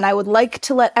you. And I would like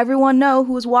to let everyone know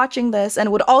who is watching this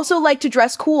and would also like to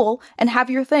dress cool and have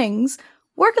your things.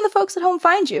 Where can the folks at home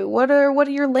find you? What are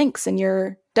your links and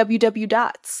your www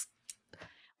dots?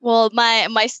 Well,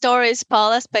 my store is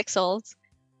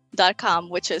paolaspixels.com,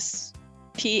 which is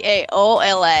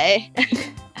Paola.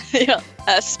 You know,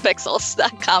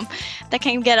 pixels.com. That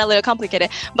can get a little complicated.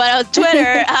 But on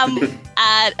Twitter, I'm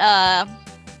at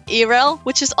Erel,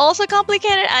 which is also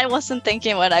complicated. I wasn't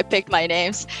thinking when I picked my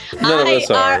names.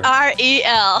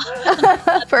 IRREL.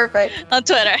 Perfect. On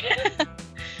Twitter.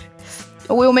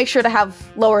 We'll make sure to have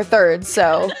lower thirds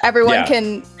so everyone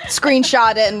can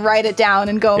screenshot it and write it down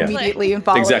and go immediately and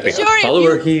follow exactly. you.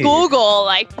 Sure, if you Google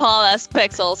like Paola's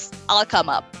Pixels, I'll come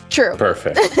up. True.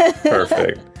 Perfect.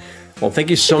 Perfect. Well,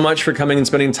 thank you so much for coming and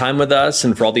spending time with us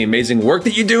and for all the amazing work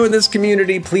that you do in this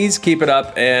community. Please keep it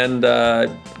up. And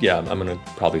yeah, I'm going to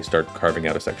probably start carving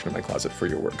out a section of my closet for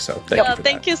your work. So thank you for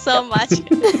thank that. you so much.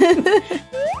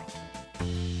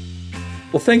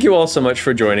 Well, thank you all so much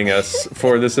for joining us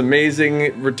for this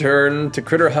amazing return to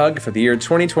Critter Hug for the year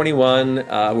 2021,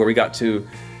 where we got to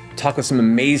talk with some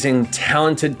amazing,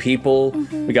 talented people.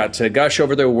 Mm-hmm. We got to gush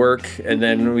over their work, and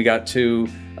then we got to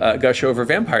gush over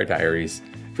Vampire Diaries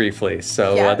briefly.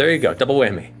 So there you go, double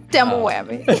whammy. Double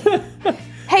whammy.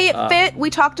 Hey, it fit. We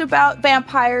talked about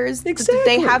vampires. Exactly.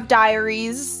 They have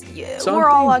diaries. We're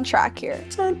all on track here.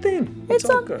 It's on theme. It's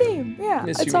on theme. Yeah,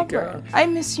 it's on brand. I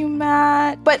miss you,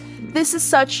 Matt. But this is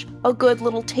such a good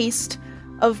little taste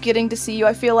of getting to see you.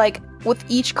 I feel like with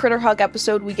each Critter Hug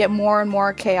episode, we get more and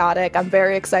more chaotic. I'm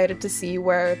very excited to see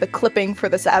where the clipping for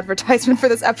this advertisement for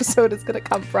this episode is going to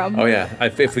come from. Oh yeah,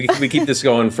 if we keep this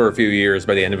going for a few years,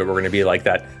 by the end of it, we're going to be like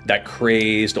that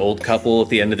crazed old couple at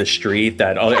the end of the street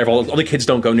that all the kids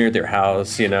don't go near their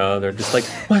house. You know, they're just like,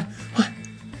 what?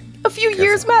 A few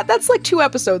years, Matt. That's like 2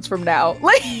 episodes from now.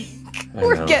 Like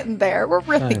we're getting there. We're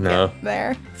really getting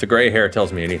there. If the gray hair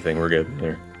tells me anything, we're getting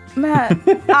there. Matt,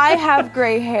 I have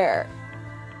gray hair.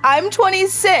 I'm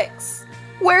 26.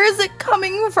 Where is it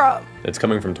coming from? It's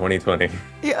coming from 2020.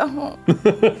 Yeah.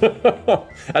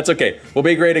 That's okay. We'll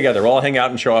be gray together. We'll all hang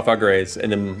out and show off our grays,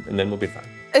 and then we'll be fine.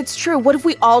 It's true. What if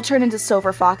we all turn into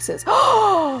silver foxes?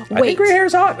 Oh, wait. I think gray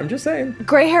hair's hot. I'm just saying.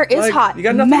 Gray hair is hot. You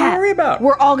got nothing to worry about.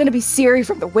 We're all going to be Ciri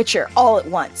from The Witcher all at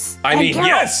once.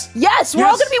 Yes! Yes, we're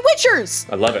all going to be Witchers.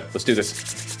 I love it. Let's do this.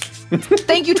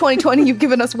 Thank you, 2020. You've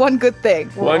given us one good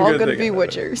thing. We're all going to be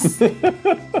Witchers.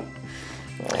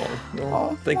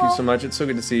 Thank you so much. It's so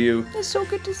good to see you. It's so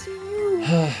good to see you.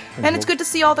 And it's good to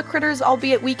see all the critters,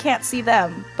 albeit we can't see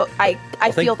them, but I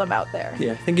feel them out there.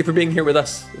 Yeah, thank you for being here with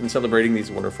us and celebrating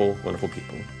these wonderful, wonderful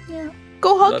people. Yeah.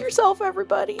 Go hug yourself,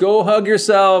 everybody. Go hug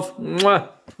yourself. Mwah.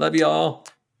 Love you all.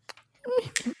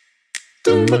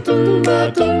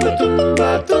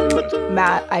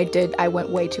 Matt, I went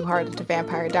way too hard into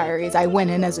Vampire Diaries. I went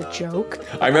in as a joke.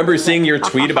 I remember seeing your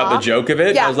tweet about the joke of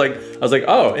it. Yeah. I was like,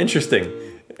 oh, interesting.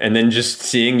 And then just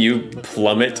seeing you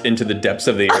plummet into the depths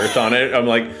of the earth on it, I'm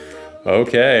like,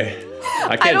 okay.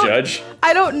 I can't judge.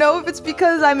 I don't know if it's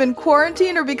because I'm in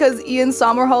quarantine or because Ian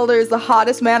Somerhalder is the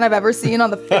hottest man I've ever seen on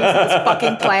the face of this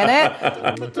fucking planet.